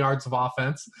 400 total yards of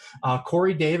offense.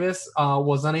 Corey Davis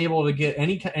was unable to get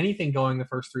anything going the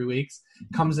first 3 weeks.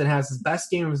 Comes and has his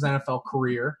best game of his NFL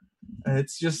career.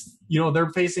 It's just, they're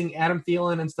facing Adam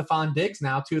Thielen and Stephon Diggs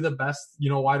now, 2 of the best,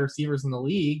 wide receivers in the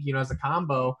league, as a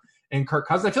combo. And Kirk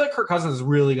Cousins, I feel like Kirk Cousins is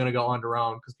really going to go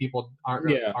underowned because people aren't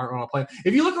going to play him.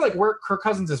 If you look at where Kirk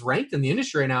Cousins is ranked in the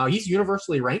industry right now, he's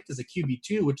universally ranked as a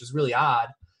QB2, which is really odd.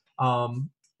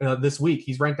 This week,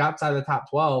 he's ranked outside of the top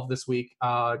 12 this week.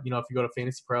 If you go to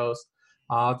Fantasy Pros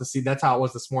to see, that's how it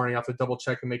was this morning. I have to double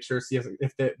check and make sure, see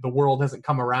if the world hasn't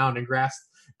come around and grasped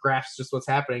just what's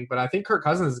happening. But I think Kirk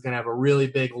Cousins is going to have a really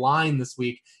big line this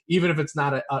week, even if it's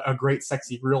not a great,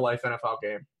 sexy, real-life NFL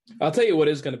game. I'll tell you what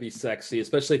is going to be sexy,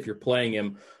 especially if you're playing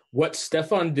him, what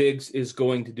Stephon Diggs is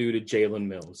going to do to Jalen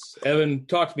Mills. Evan,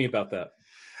 talk to me about that.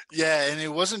 Yeah, and it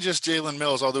wasn't just Jalen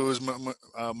Mills, although it was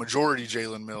majority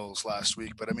Jalen Mills last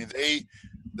week. But, I mean, the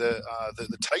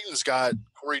Titans got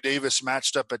Corey Davis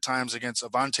matched up at times against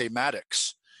Avonte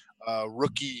Maddox,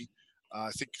 rookie,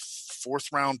 I think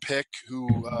 4th-round pick,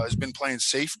 who has been playing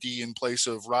safety in place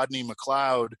of Rodney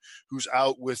McLeod, who's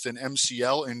out with an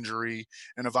MCL injury.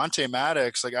 And Avonte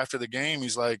Maddox, after the game,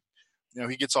 he's like,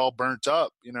 he gets all burnt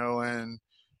up, and –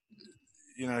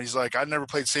 he's like, I've never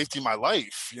played safety in my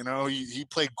life. He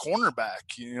played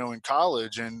cornerback, in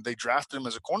college, and they drafted him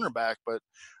as a cornerback, but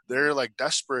they're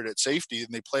desperate at safety,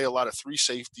 and they play a lot of 3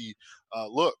 safety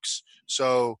looks.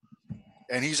 So,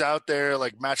 and he's out there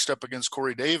matched up against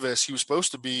Corey Davis. He was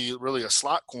supposed to be really a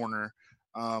slot corner,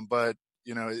 but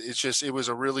it was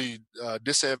a really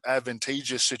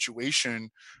disadvantageous situation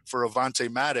for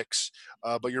Avonte Maddox.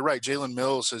 But you're right, Jalen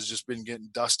Mills has just been getting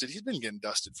dusted. He's been getting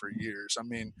dusted for years. I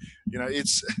mean,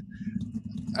 it's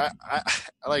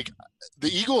the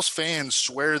Eagles fans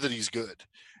swear that he's good,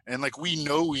 and we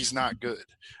know he's not good.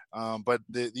 But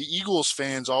the Eagles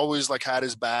fans always had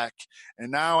his back,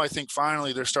 and now I think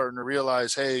finally they're starting to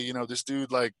realize, hey, this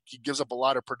dude he gives up a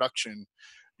lot of production,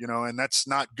 and that's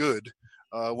not good.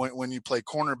 When you play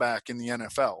cornerback in the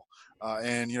NFL.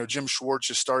 And Jim Schwartz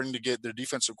is starting to get, their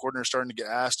defensive coordinator starting to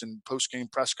get asked in post-game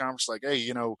press conference,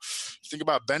 hey, think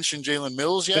about benching Jalen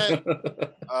Mills yet?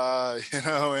 I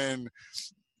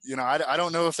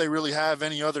don't know if they really have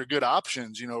any other good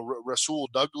options. Rasul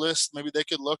Douglas, maybe they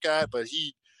could look at, but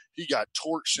he got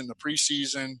torched in the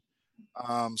preseason.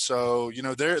 So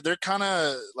they're kind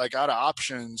of out of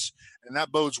options, and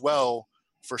that bodes well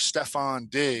for Stephon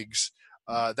Diggs.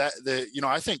 I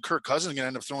think Kirk Cousins is going to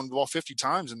end up throwing the ball 50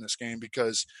 times in this game,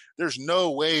 because there's no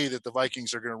way that the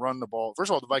Vikings are going to run the ball. First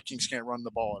of all, the Vikings can't run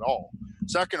the ball at all.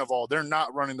 Second of all, they're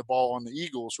not running the ball on the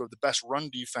Eagles, who have the best run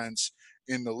defense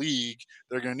in the league.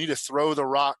 They're going to need to throw the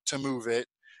rock to move it.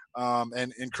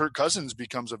 And Kirk Cousins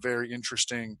becomes a very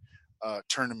interesting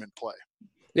tournament play.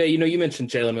 Yeah, you mentioned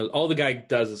Jalen Mills. All the guy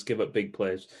does is give up big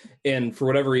plays, and for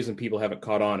whatever reason, people haven't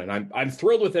caught on. And I'm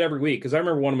thrilled with it every week, because I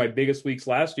remember one of my biggest weeks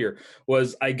last year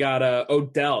was I got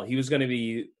Odell. He was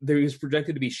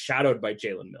projected to be shadowed by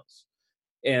Jalen Mills,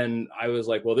 and I was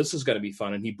like, well, this is going to be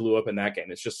fun. And he blew up in that game.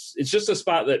 It's just a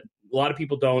spot that a lot of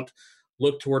people don't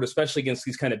look toward, especially against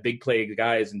these kind of big play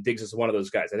guys. And Diggs is one of those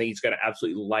guys. I think he's going to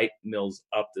absolutely light Mills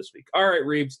up this week. All right,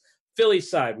 Reeves. Philly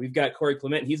side, we've got Corey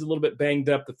Clement. He's a little bit banged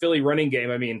up. The Philly running game,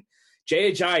 I mean,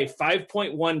 JHI,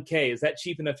 5.1K. Is that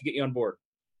cheap enough to get you on board?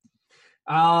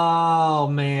 Oh,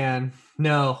 man.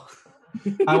 No.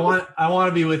 I want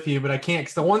to be with you, but I can't.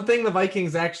 Because the one thing the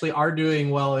Vikings actually are doing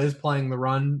well is playing the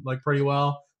run pretty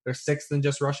well. They're 6th in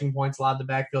just rushing points allowed to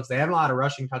backfields. They haven't a lot of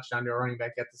rushing touchdown to a running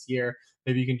back yet this year.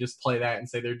 Maybe you can just play that and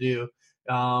say they're due.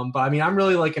 But, I mean, I'm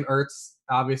really liking Ertz.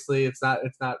 Obviously, it's not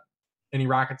any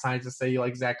rocket science to say you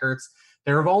like Zach Ertz.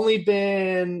 There have only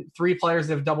been 3 players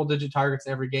that have double-digit targets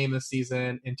in every game this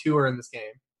season, and 2 are in this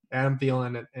game: Adam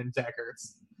Thielen and Zach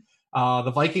Ertz.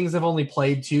 The Vikings have only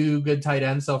played 2 good tight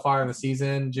ends so far in the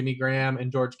season, Jimmy Graham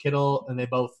and George Kittle, and they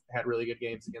both had really good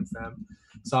games against them.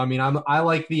 So, I mean, I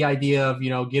like the idea of,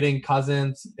 getting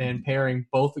Cousins and giving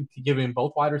him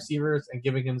both wide receivers and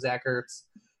giving him Zach Ertz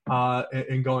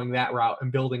and going that route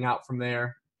and building out from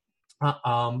there.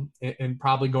 And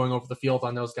probably going over the field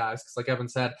on those guys. Because like Evan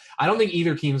said, I don't think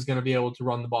either team is going to be able to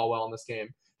run the ball well in this game.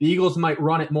 The Eagles might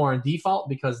run it more in default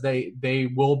because they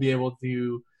will be able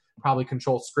to probably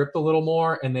control script a little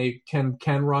more, and they can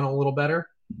run a little better.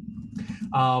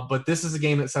 But this is a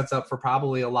game that sets up for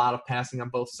probably a lot of passing on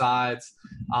both sides.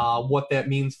 What that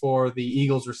means for the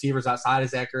Eagles receivers outside of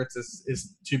Zach Ertz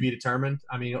is to be determined.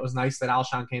 I mean, it was nice that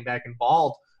Alshon came back and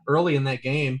balled early in that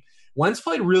game. Wentz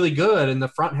played really good in the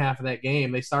front half of that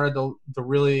game. They started to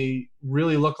really,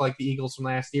 really look like the Eagles from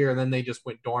last year, and then they just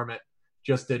went dormant,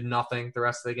 just did nothing the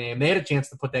rest of the game. They had a chance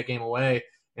to put that game away,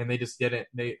 and they just didn't.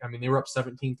 They were up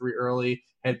 17-3 early,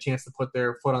 had a chance to put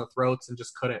their foot on the throats, and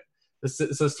just couldn't. So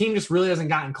this team just really hasn't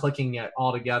gotten clicking yet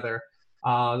altogether.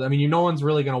 No one's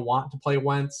really going to want to play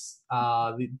Wentz,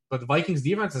 but the Vikings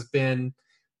defense has been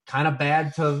kind of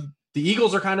bad to – the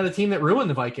Eagles are kind of the team that ruined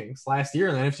the Vikings last year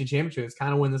in the NFC Championship. It's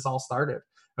kind of when this all started.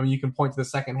 I mean, you can point to the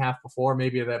second half before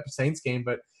maybe that Saints game,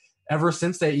 but ever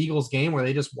since that Eagles game where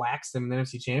they just waxed them in the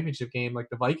NFC Championship game, like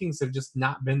the Vikings have just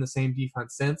not been the same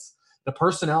defense since. The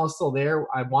personnel is still there.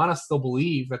 I want to still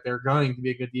believe that they're going to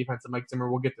be a good defense, and Mike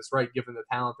Zimmer will get this right given the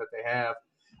talent that they have.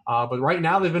 But right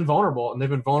now they've been vulnerable, and they've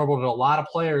been vulnerable to a lot of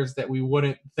players that we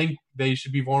wouldn't think they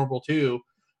should be vulnerable to,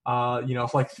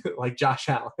 like Josh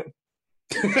Allen.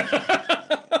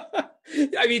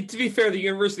 I mean, to be fair, the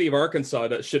University of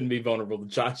Arkansas shouldn't be vulnerable to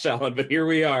Josh Allen, but here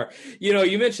we are.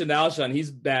 You mentioned Alshon.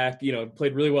 He's back,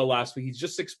 played really well last week. He's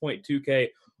just 6.2K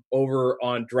over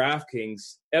on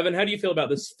DraftKings. Evan, how do you feel about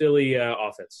this Philly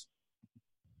offense?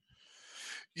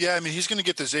 Yeah, I mean, he's going to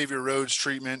get the Xavier Rhodes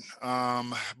treatment,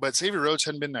 but Xavier Rhodes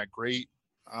hadn't been that great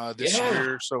this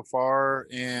year so far.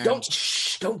 And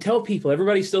don't tell people.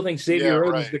 Everybody still thinks Xavier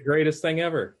Rhodes is the greatest thing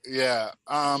ever. Yeah,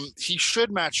 he should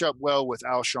match up well with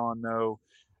Alshon, though.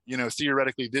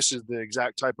 Theoretically, this is the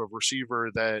exact type of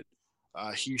receiver that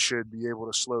he should be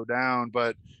able to slow down.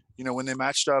 But when they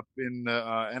matched up in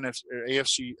the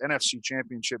NFC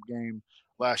Championship game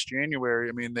last January,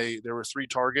 I mean, there were 3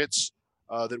 targets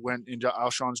that went into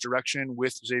Alshon's direction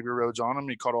with Xavier Rhodes on him.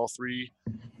 He caught all 3.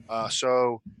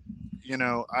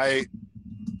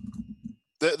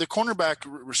 The cornerback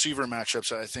receiver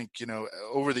matchups, I think,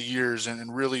 over the years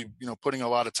and really, putting a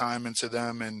lot of time into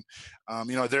them. And,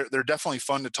 they're definitely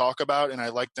fun to talk about, and I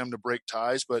like them to break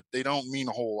ties, but they don't mean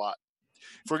a whole lot.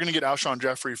 If we're going to get Alshon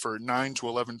Jeffrey for 9 to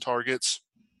 11 targets,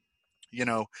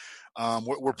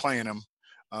 we're playing him.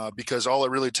 Because all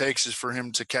it really takes is for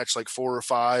him to catch like 4 or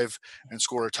 5 and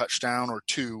score a touchdown or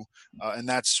 2. And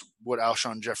that's what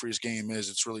Alshon Jeffrey's game is.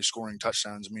 It's really scoring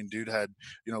touchdowns. I mean, dude had,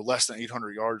 less than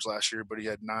 800 yards last year, but he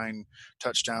had 9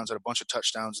 touchdowns, had a bunch of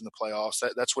touchdowns in the playoffs.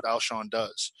 That's what Alshon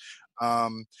does.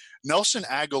 Nelson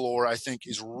Aguilar, I think,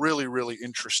 is really, really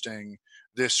interesting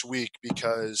this week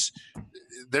because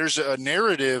there's a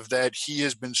narrative that he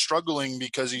has been struggling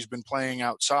because he's been playing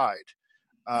outside.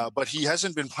 But he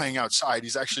hasn't been playing outside.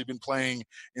 He's actually been playing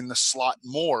in the slot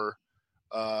more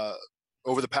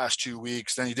over the past 2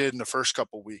 weeks than he did in the first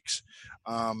couple weeks.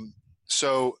 And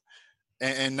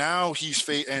now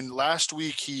and last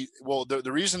week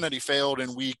the reason that he failed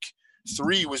in week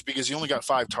 3 was because he only got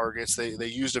 5 targets. They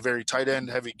used a very tight end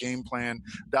heavy game plan.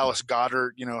 Dallas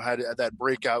Goedert, had that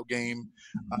breakout game,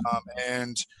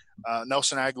 and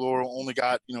Nelson Aguilar only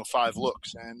got 5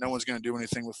 looks, and no one's going to do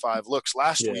anything with 5 looks.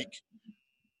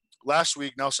 Last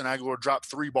week, Nelson Aguilar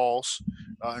dropped 3 balls,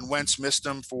 and Wentz missed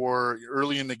them for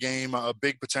early in the game, a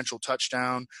big potential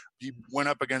touchdown. He went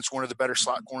up against one of the better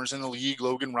slot corners in the league,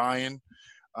 Logan Ryan,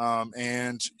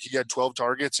 and he had 12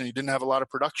 targets, and he didn't have a lot of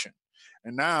production.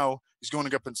 And now he's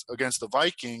going up against the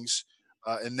Vikings,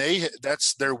 and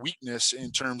that's their weakness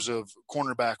in terms of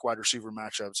cornerback wide receiver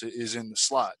matchups is in the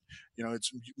slot.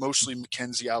 It's mostly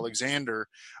Mackenzie Alexander.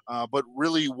 But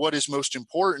really what is most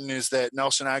important is that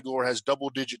Nelson Aguilar has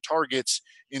double-digit targets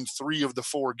in 3 of the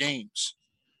 4 games,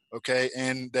 okay?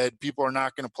 And that people are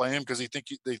not going to play him because they think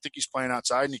he's playing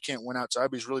outside and he can't win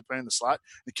outside, but he's really playing in the slot.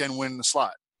 He can win in the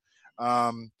slot.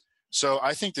 So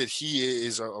I think that he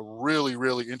is a really,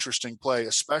 really interesting play,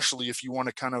 especially if you want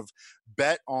to kind of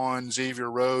bet on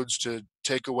Xavier Rhodes to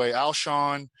take away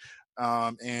Alshon,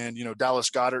 and Dallas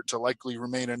Goedert to likely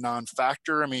remain a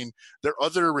non-factor. I mean, their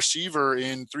other receiver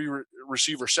in 3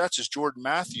 receiver sets is Jordan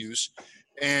Matthews,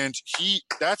 And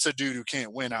that's a dude who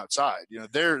can't win outside.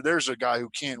 There's a guy who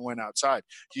can't win outside.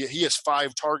 He has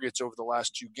 5 targets over the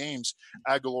last 2 games.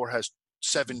 Aguilar has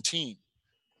 17.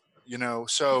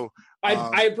 So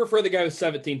I prefer the guy with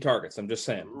 17 targets. I'm just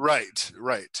saying. Right.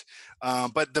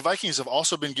 But the Vikings have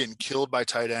also been getting killed by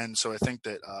tight ends, so I think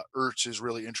that Ertz is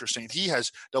really interesting. He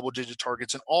has double-digit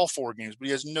targets in all 4 games, but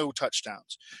he has no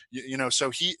touchdowns. So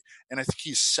I think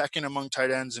he's second among tight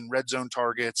ends in red zone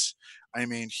targets. I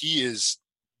mean, he is,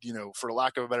 for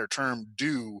lack of a better term,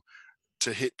 due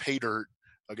to hit pay dirt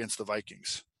against the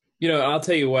Vikings. I'll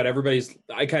tell you what,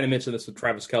 I kind of mentioned this with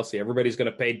Travis Kelce. Everybody's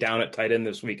going to pay down at tight end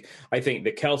this week. I think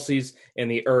the Kelce's and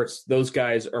the Ertz, those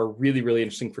guys are really, really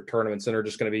interesting for tournaments and are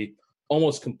just going to be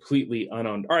almost completely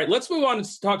unowned. All right, let's move on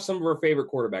and talk some of our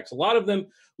favorite quarterbacks. A lot of them,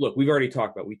 look, we've already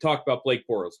talked about. We talked about Blake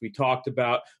Bortles. We talked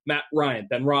about Matt Ryan,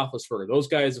 Ben Roethlisberger. Those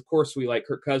guys, of course, we like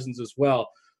Kirk Cousins as well.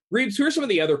 Reeves, who are some of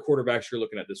the other quarterbacks you're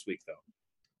looking at this week, though?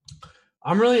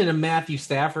 I'm really into Matthew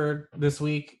Stafford this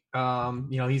week.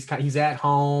 He's at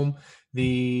home.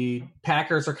 The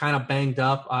Packers are kind of banged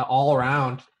up all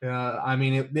around.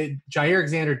 Jair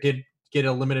Alexander did get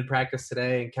a limited practice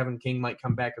today, and Kevin King might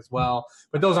come back as well.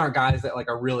 But those aren't guys that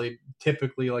are really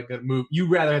typically a move. You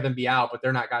rather than be out, but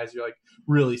they're not guys you're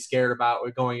really scared about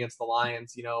going against the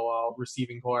Lions.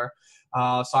 Receiving core.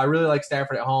 So I really like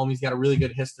Stafford at home. He's got a really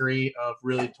good history of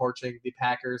really torching the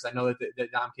Packers. I know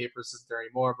that Dom Capers isn't there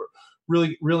anymore, but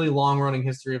really, really long-running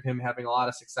history of him having a lot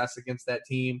of success against that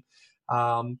team.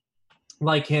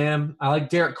 Like him, I like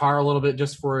Derek Carr a little bit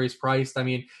just for where he's priced. I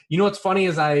mean, what's funny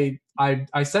is I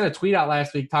sent a tweet out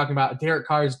last week talking about Derek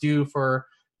Carr's due for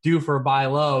a buy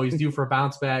low. He's due for a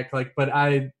bounce back. But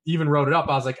I even wrote it up.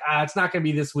 I was like, it's not going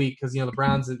to be this week because the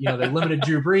Browns, they limited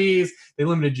Drew Brees, they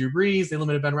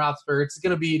limited Ben Roethlisberger. It's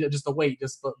going to be just a wait.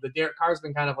 Just the Derek Carr's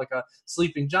been kind of like a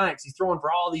sleeping giant. He's throwing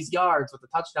for all these yards, but the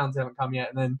touchdowns haven't come yet.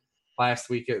 And then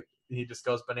last week he just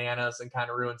goes bananas and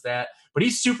kind of ruins that. But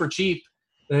he's super cheap.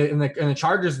 And the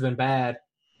Chargers have been bad.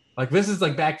 This is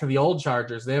back to the old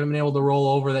Chargers. They haven't been able to roll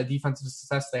over that defensive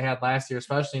success they had last year,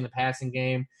 especially in the passing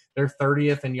game. They're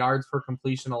 30th in yards per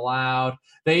completion allowed.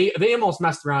 They almost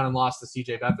messed around and lost to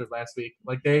C.J. Beathard last week.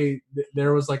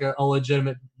 There was a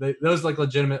legitimate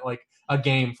a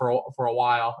game for a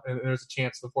while, and there's a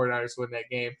chance the 49ers win that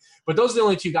game. But those are the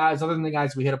only 2 guys, other than the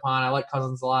guys we hit upon. I like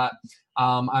Cousins a lot.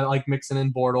 I like mixing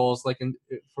in Bortles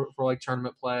for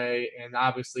tournament play, and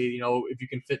obviously if you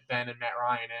can fit Ben and Matt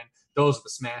Ryan in, those are the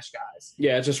smash guys.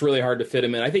 Yeah, it's just really hard to fit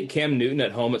him in. I think Cam Newton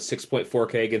at home at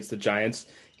 6.4K against the Giants,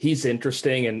 he's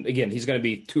interesting, and again, he's going to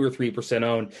be 2 or 3%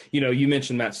 owned. You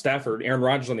mentioned Matt Stafford. Aaron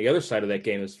Rodgers on the other side of that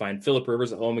game is fine. Phillip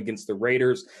Rivers at home against the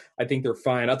Raiders, I think they're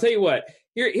fine. I'll tell you what.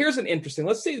 Here's an interesting.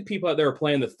 Let's say the people out there are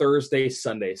playing the Thursday,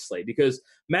 Sunday slate because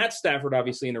Matt Stafford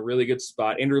obviously in a really good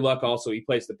spot. Andrew Luck also, he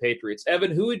plays the Patriots.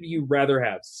 Evan, who would you rather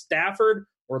have, Stafford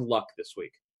or Luck this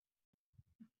week?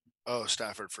 Oh,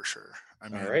 Stafford for sure. All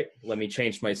right, let me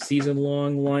change my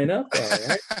season-long lineup. All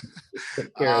right,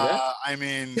 take care of that. I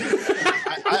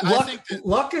think that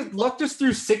Luck just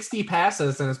threw 60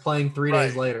 passes and is playing 3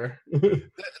 days later. The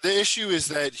issue is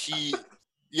that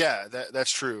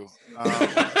that's true.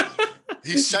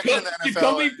 He's second in the NFL.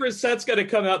 Jacoby Brissett's going to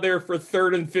come out there for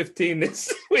 3rd and 15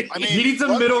 this week. He needs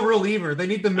a middle reliever. They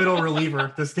need the middle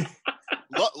reliever this game.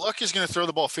 Luck is going to throw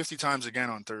the ball 50 times again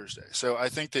on Thursday. So I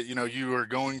think that, you are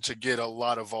going to get a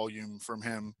lot of volume from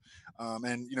him.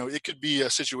 And it could be a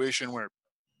situation where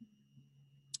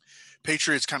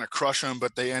Patriots kind of crush them,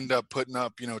 but they end up putting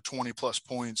up, 20-plus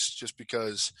points just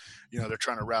because, they're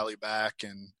trying to rally back.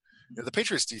 And the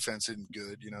Patriots defense isn't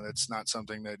good. That's not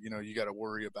something that, you got to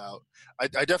worry about.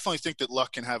 I definitely think that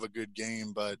Luck can have a good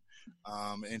game, but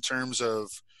in terms of,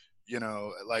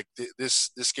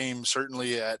 this game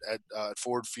certainly at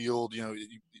Ford Field,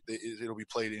 it'll be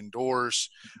played indoors.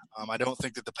 I don't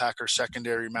think that the Packers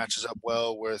secondary matches up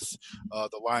well with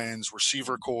the Lions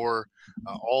receiver core.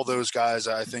 All those guys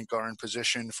I think are in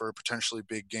position for potentially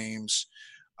big games.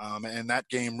 And that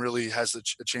game really has a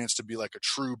chance to be like a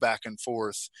true back and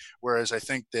forth. Whereas I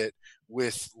think that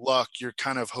with Luck, you're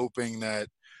kind of hoping that,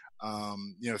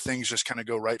 things just kind of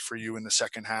go right for you in the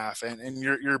second half, and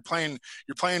you're playing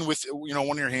with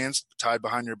one of your hands tied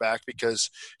behind your back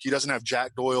because he doesn't have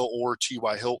Jack Doyle or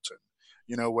T.Y. Hilton,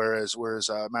 whereas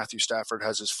Matthew Stafford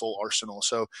has his full arsenal.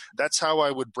 So that's how I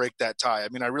would break that tie. I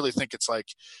mean, I really think it's like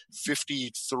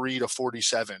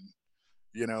 53-47.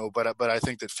 But I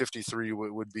think that 53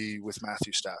 would be with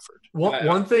Matthew Stafford.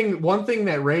 One thing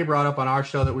that Ray brought up on our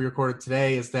show that we recorded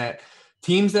today is that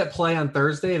teams that play on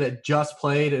Thursday that just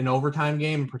played an overtime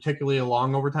game, particularly a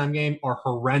long overtime game, are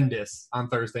horrendous on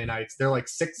Thursday nights. They're like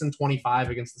 6-25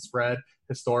 against the spread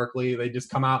historically. They just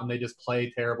come out and they just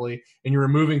play terribly. And you're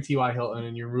removing T.Y. Hilton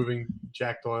and you're removing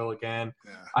Jack Doyle again.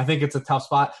 Yeah. I think it's a tough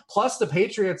spot. Plus the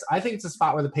Patriots, I think it's a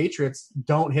spot where the Patriots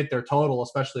don't hit their total,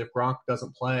 especially if Gronk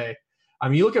doesn't play. I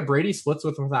mean, you look at Brady splits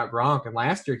with and without Gronk, and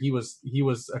last year he was the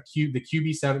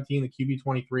QB 17, the QB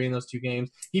 23 in those two games.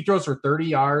 He throws for 30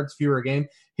 yards fewer a game.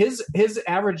 His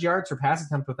average yards per pass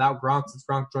attempt without Gronk since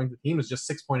Gronk joined the team is just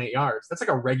 6.8 yards. That's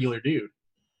like a regular dude.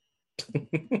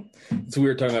 It's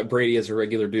weird talking about Brady as a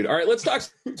regular dude. All right, let's talk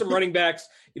some running backs.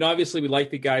 Obviously we like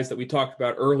the guys that we talked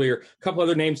about earlier. A couple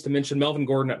other names to mention. Melvin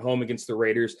Gordon at home against the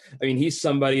Raiders. I mean, he's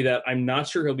somebody that I'm not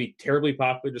sure he'll be terribly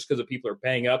popular just because the people are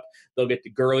paying up. They'll get to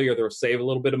Gurley or they'll save a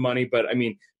little bit of money. But, I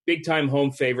mean, big-time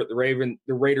home favorite.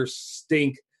 The Raiders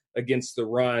stink against the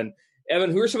run. Evan,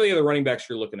 who are some of the other running backs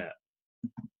you're looking at?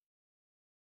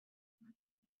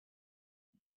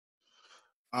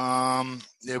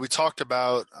 Yeah, we talked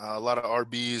about a lot of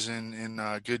RBs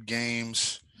in good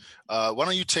games. Why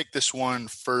don't you take this one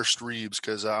first, Reeves?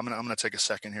 Because I'm gonna take a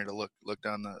second here to look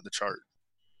down the chart.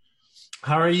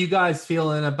 How are you guys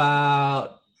feeling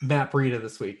about Matt Breida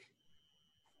this week?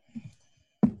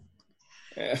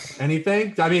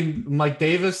 Anything? I mean, Mike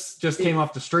Davis just came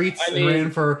off the streets and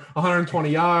ran for 120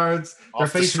 yards. They're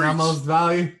facing our most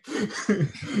value.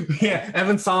 Yeah,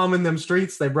 Evan saw him in them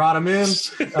streets. They brought him in.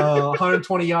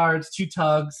 120 yards, 2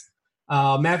 tugs.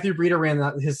 Matthew Breida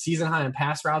ran his season high in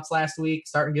pass routes last week,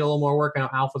 starting to get a little more work. I know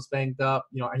Alf was banged up.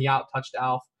 He out-touched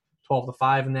Alf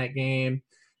 12-5 in that game.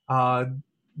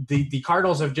 The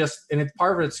Cardinals have just, and it's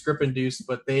part of it's script induced,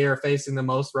 but they are facing the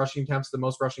most rushing attempts, the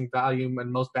most rushing volume,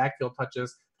 and most backfield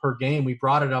touches per game. We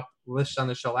brought it up on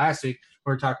the show last week.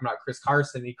 We were talking about Chris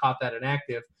Carson. He caught that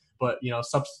inactive, but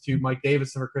substitute Mike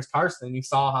Davis for Chris Carson. And you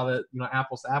saw how that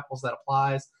apples to apples that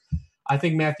applies. I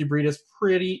think Matthew Breida is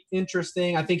pretty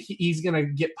interesting. I think he's going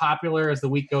to get popular as the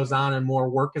week goes on and more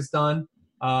work is done.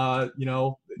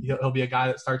 He'll be a guy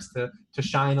that starts to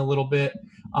shine a little bit.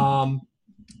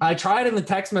 I tried in the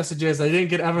text messages. I didn't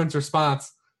get Evan's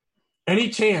response. Any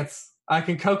chance I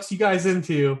can coax you guys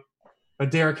into a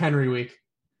Derrick Henry week?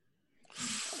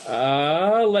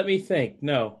 Let me think.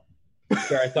 No.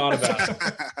 Sure, I thought about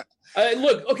it.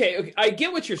 Look, okay, I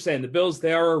get what you're saying. The Bills,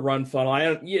 they are a run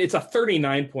funnel. It's a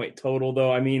 39-point total,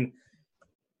 though. I mean,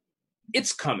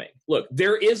 it's coming. Look,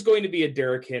 there is going to be a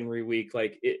Derrick Henry week.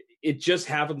 Like, it just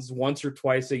happens once or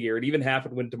twice a year. It even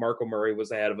happened when DeMarco Murray was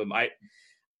ahead of him.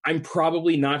 I'm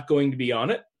probably not going to be on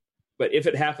it, but if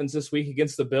it happens this week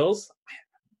against the Bills,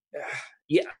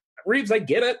 yeah, Reeves, I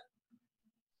get it.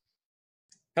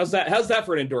 How's that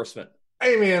for an endorsement?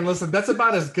 Hey, man, listen, that's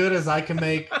about as good as I can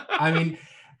make. I mean,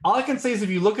 all I can say is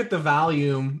if you look at the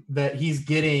volume that he's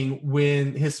getting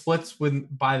when his splits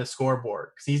by the scoreboard,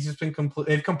 because he's just been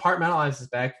they've compartmentalized his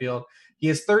backfield. He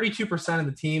has 32% of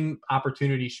the team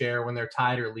opportunity share when they're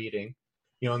tied or leading.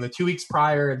 In the 2 weeks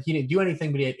prior, he didn't do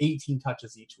anything, but he had 18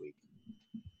 touches each week.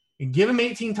 You give him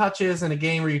 18 touches in a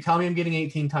game where you tell me I'm getting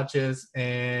 18 touches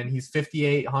and he's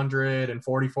 5,800 and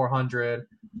 4,400.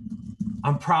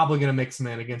 I'm probably going to mix him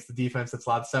in against the defense that's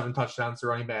allowed 7 touchdowns to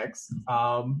running backs.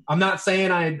 I'm not saying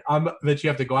that you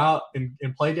have to go out and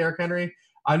play Derrick Henry.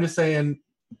 I'm just saying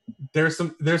there's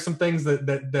some things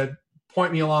that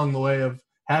point me along the way of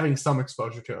having some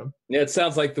exposure to him. Yeah, it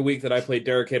sounds like the week that I played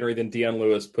Derrick Henry, then Deion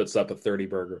Lewis puts up a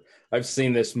 30-burger. I've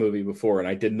seen this movie before, and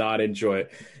I did not enjoy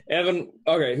it. Evan,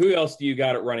 okay, who else do you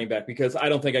got at running back? Because I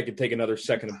don't think I could take another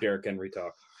second of Derrick Henry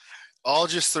talk. I'll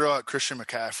just throw out Christian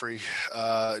McCaffrey.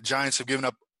 Giants have given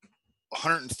up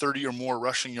 130 or more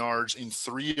rushing yards in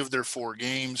 3 of their 4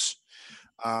 games.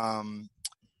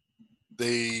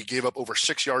 They gave up over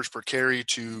 6 yards per carry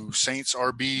to Saints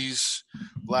RBs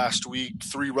last week,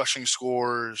 3 rushing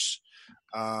scores.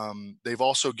 They've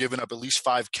also given up at least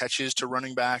 5 catches to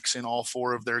running backs in all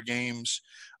 4 of their games.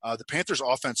 The Panthers'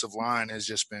 offensive line has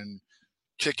just been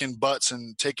kicking butts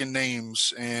and taking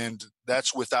names, and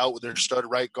that's without their stud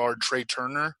right guard, Trey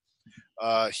Turner.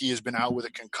 He has been out with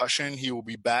a concussion. He will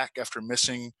be back after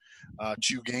missing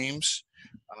 2 games,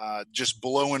 just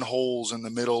blowing holes in the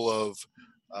middle of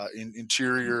in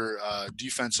interior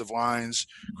defensive lines.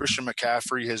 Christian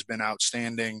McCaffrey has been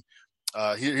outstanding.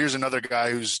 Here's another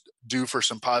guy who's due for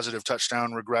some positive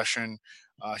touchdown regression.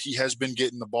 He has been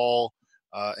getting the ball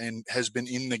and has been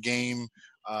in the game,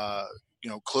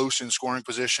 close in scoring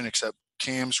position, except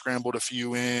Cam scrambled a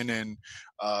few in, and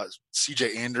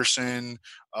CJ Anderson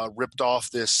ripped off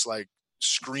this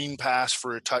screen pass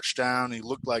for a touchdown. He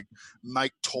looked like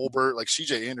Mike Tolbert.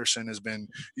 CJ Anderson he's been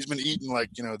eating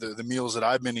the meals that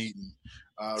I've been eating.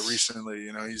 recently.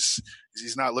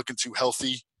 He's not looking too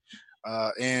healthy.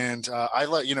 I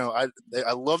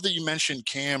love that you mentioned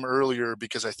Cam earlier,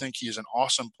 because I think he is an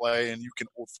awesome play, and you can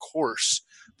of course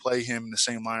play him in the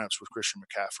same lineups with Christian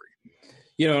McCaffrey.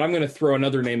 I'm going to throw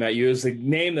another name at you. Is the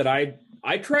name that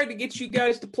I tried to get you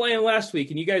guys to play in last week,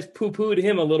 and you guys poo-pooed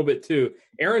him a little bit too.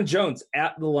 Aaron Jones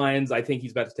at the Lions. I think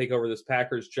he's about to take over this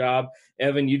Packers job.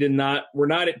 Evan, we're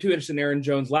not too interested in Aaron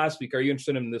Jones last week. Are you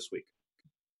interested in him this week?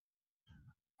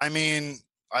 I mean,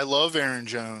 I love Aaron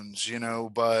Jones,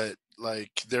 but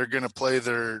they're going to play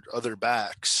their other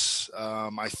backs.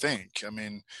 I think. I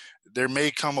mean, there may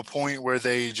come a point where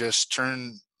they just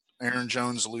turn Aaron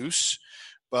Jones loose,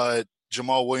 but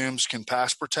Jamal Williams can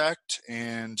pass protect,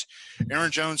 and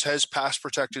Aaron Jones has pass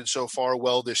protected so far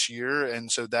well this year. And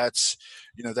so that's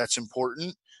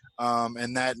important.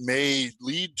 And that may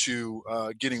lead to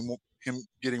him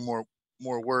getting more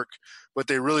work, but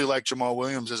they really like Jamal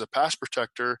Williams as a pass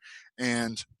protector.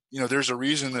 And, there's a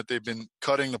reason that they've been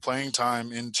cutting the playing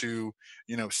time into,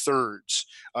 thirds.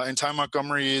 And Ty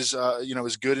Montgomery is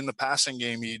good in the passing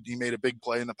game. He made a big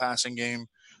play in the passing game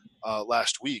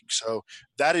last week. So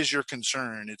that is your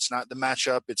concern. It's not the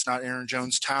matchup. It's not Aaron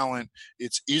Jones' talent.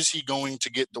 Is he going to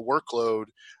get the workload?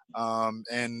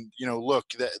 Look,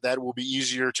 that will be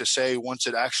easier to say once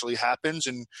it actually happens.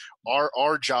 And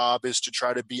our job is to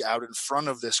try to be out in front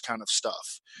of this kind of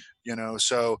stuff,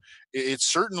 so it's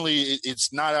certainly,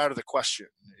 it's not out of the question.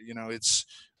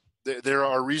 There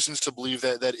are reasons to believe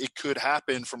that it could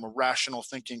happen from a rational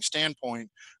thinking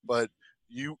standpoint, but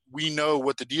we know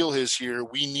what the deal is here.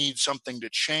 We need something to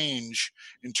change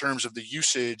in terms of the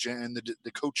usage and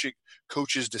the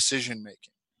coach's decision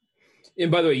making. And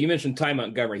by the way, you mentioned Ty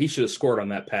Montgomery. He should have scored on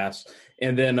that pass.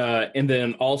 And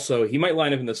then also he might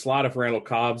line up in the slot if Randall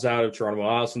Cobb's out, if Geronimo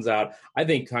Allison's out. I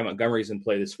think Ty Montgomery's in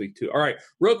play this week too. All right,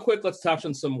 real quick, let's touch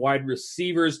on some wide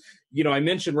receivers. I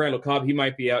mentioned Randall Cobb. He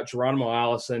might be out. Geronimo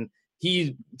Allison,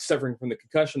 he's suffering from the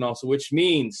concussion also, which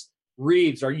means,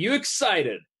 Reeves, are you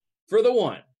excited for the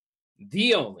one,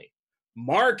 the only,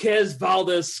 Marquez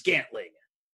Valdes-Scantling?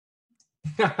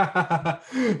 No,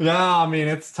 I mean,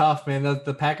 it's tough, man.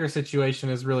 The Packers situation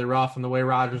is really rough, and the way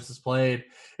Rodgers has played.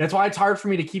 That's why it's hard for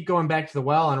me to keep going back to the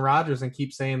well on Rodgers and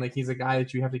keep saying he's a guy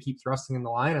that you have to keep thrusting in the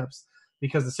lineups,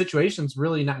 because the situation's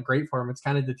really not great for him. It's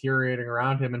kind of deteriorating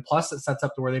around him, and plus it sets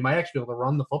up to where they might actually be able to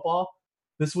run the football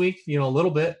this week, a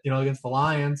little bit, against the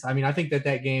Lions. I mean, I think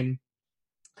that game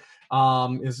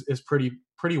is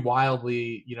pretty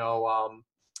wildly,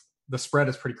 the spread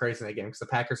is pretty crazy in that game because the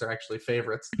Packers are actually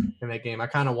favorites in that game. I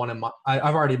kind of want to.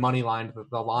 I've already money lined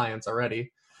the Lions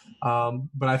already,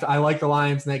 but I like the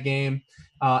Lions in that game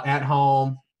at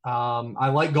home. I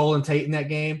like Golden Tate in that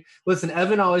game. Listen,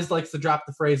 Evan always likes to drop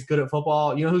the phrase "good at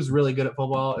football." You know who's really good at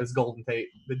football is Golden Tate.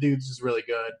 The dude's just really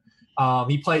good.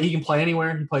 He can play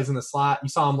anywhere. He plays in the slot. You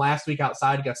saw him last week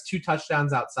outside. He got 2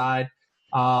 touchdowns outside.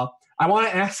 I want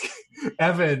to ask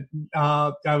Evan.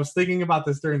 I was thinking about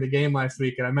this during the game last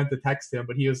week, and I meant to text him,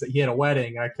 but he had a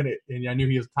wedding. And I couldn't, and I knew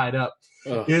he was tied up.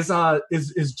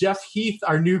 Is Jeff Heath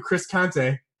our new Chris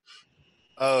Conte?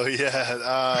 Oh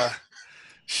yeah.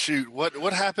 Shoot,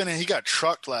 what happened? And he got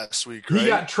trucked last week, right? He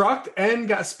got trucked and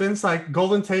got spins.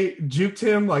 Golden Tate juked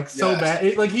him so bad.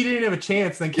 He didn't have a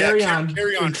chance. Then carry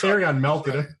on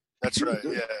melted him. That's right.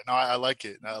 Yeah. No, I like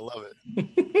it. I love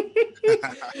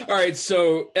it. All right.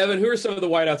 So, Evan, who are some of the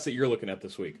wideouts that you're looking at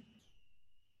this week?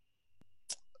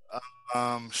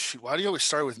 Shoot, why do you always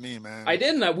start with me, man? I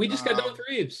didn't. We just got done with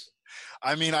Reeves.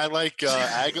 I mean, I like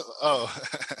I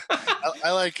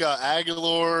like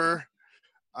Aguilar.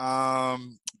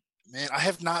 Man, I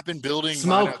have not been building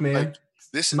smoke, lineup, man.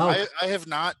 I have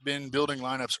not been building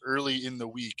lineups early in the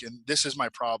week, and this is my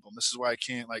problem. This is why I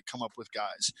can't come up with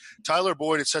guys. Tyler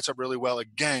Boyd, it sets up really well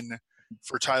again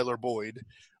for Tyler Boyd.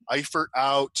 Eifert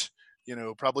out,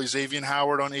 probably Xavier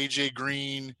Howard on AJ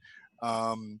Green.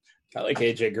 I like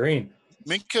AJ Green.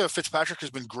 Minkah Fitzpatrick has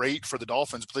been great for the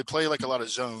Dolphins, but they play a lot of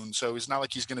zone, so it's not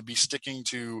like he's going to be sticking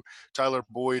to Tyler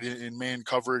Boyd in man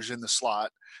coverage in the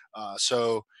slot.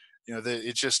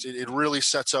 It really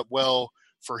sets up well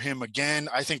for him again.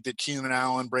 I think that Keenan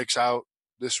Allen breaks out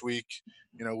this week,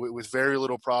 with very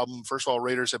little problem. First of all,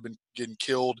 Raiders have been getting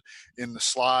killed in the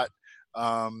slot.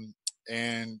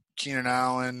 And Keenan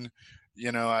Allen,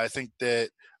 I think that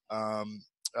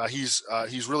he's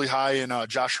really high in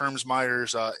Josh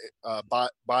Hermsmeyer's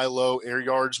buy low air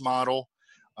yards model.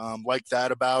 Like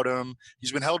that about him.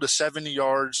 He's been held to 70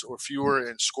 yards or fewer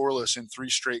and scoreless in 3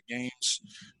 straight games.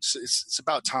 It's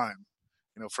about time,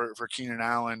 for Keenan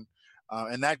Allen.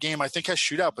 And that game, I think, has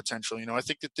shootout potential. I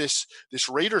think that this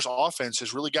Raiders offense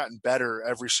has really gotten better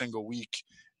every single week.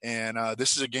 And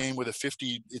this is a game with a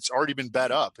 50. It's already been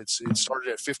bet up. It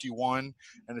started at 51,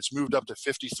 and it's moved up to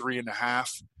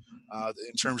 53.5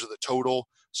 in terms of the total.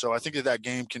 So I think that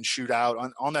game can shoot out.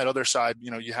 On that other side,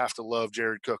 you have to love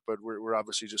Jared Cook, but we're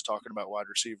obviously just talking about wide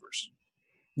receivers.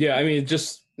 Yeah, I mean,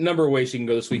 just number of ways you can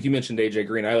go this week. You mentioned AJ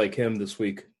Green. I like him this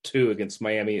week too against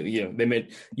Miami. You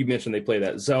mentioned they play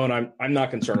that zone. I'm not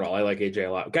concerned at all. I like AJ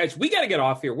a lot. Guys, we got to get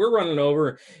off here. We're running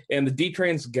over, and the D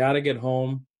train's got to get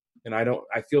home. And I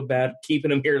feel bad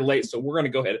keeping him here late, so we're going to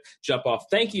go ahead and jump off.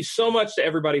 Thank you so much to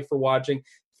everybody for watching.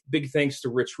 Big thanks to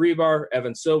Rich Rebar,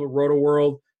 Evan Silva,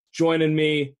 RotoWorld, joining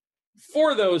me.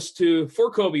 For those two,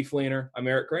 for Kobe Fleener, I'm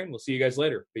Eric Crane. We'll see you guys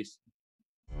later. Peace.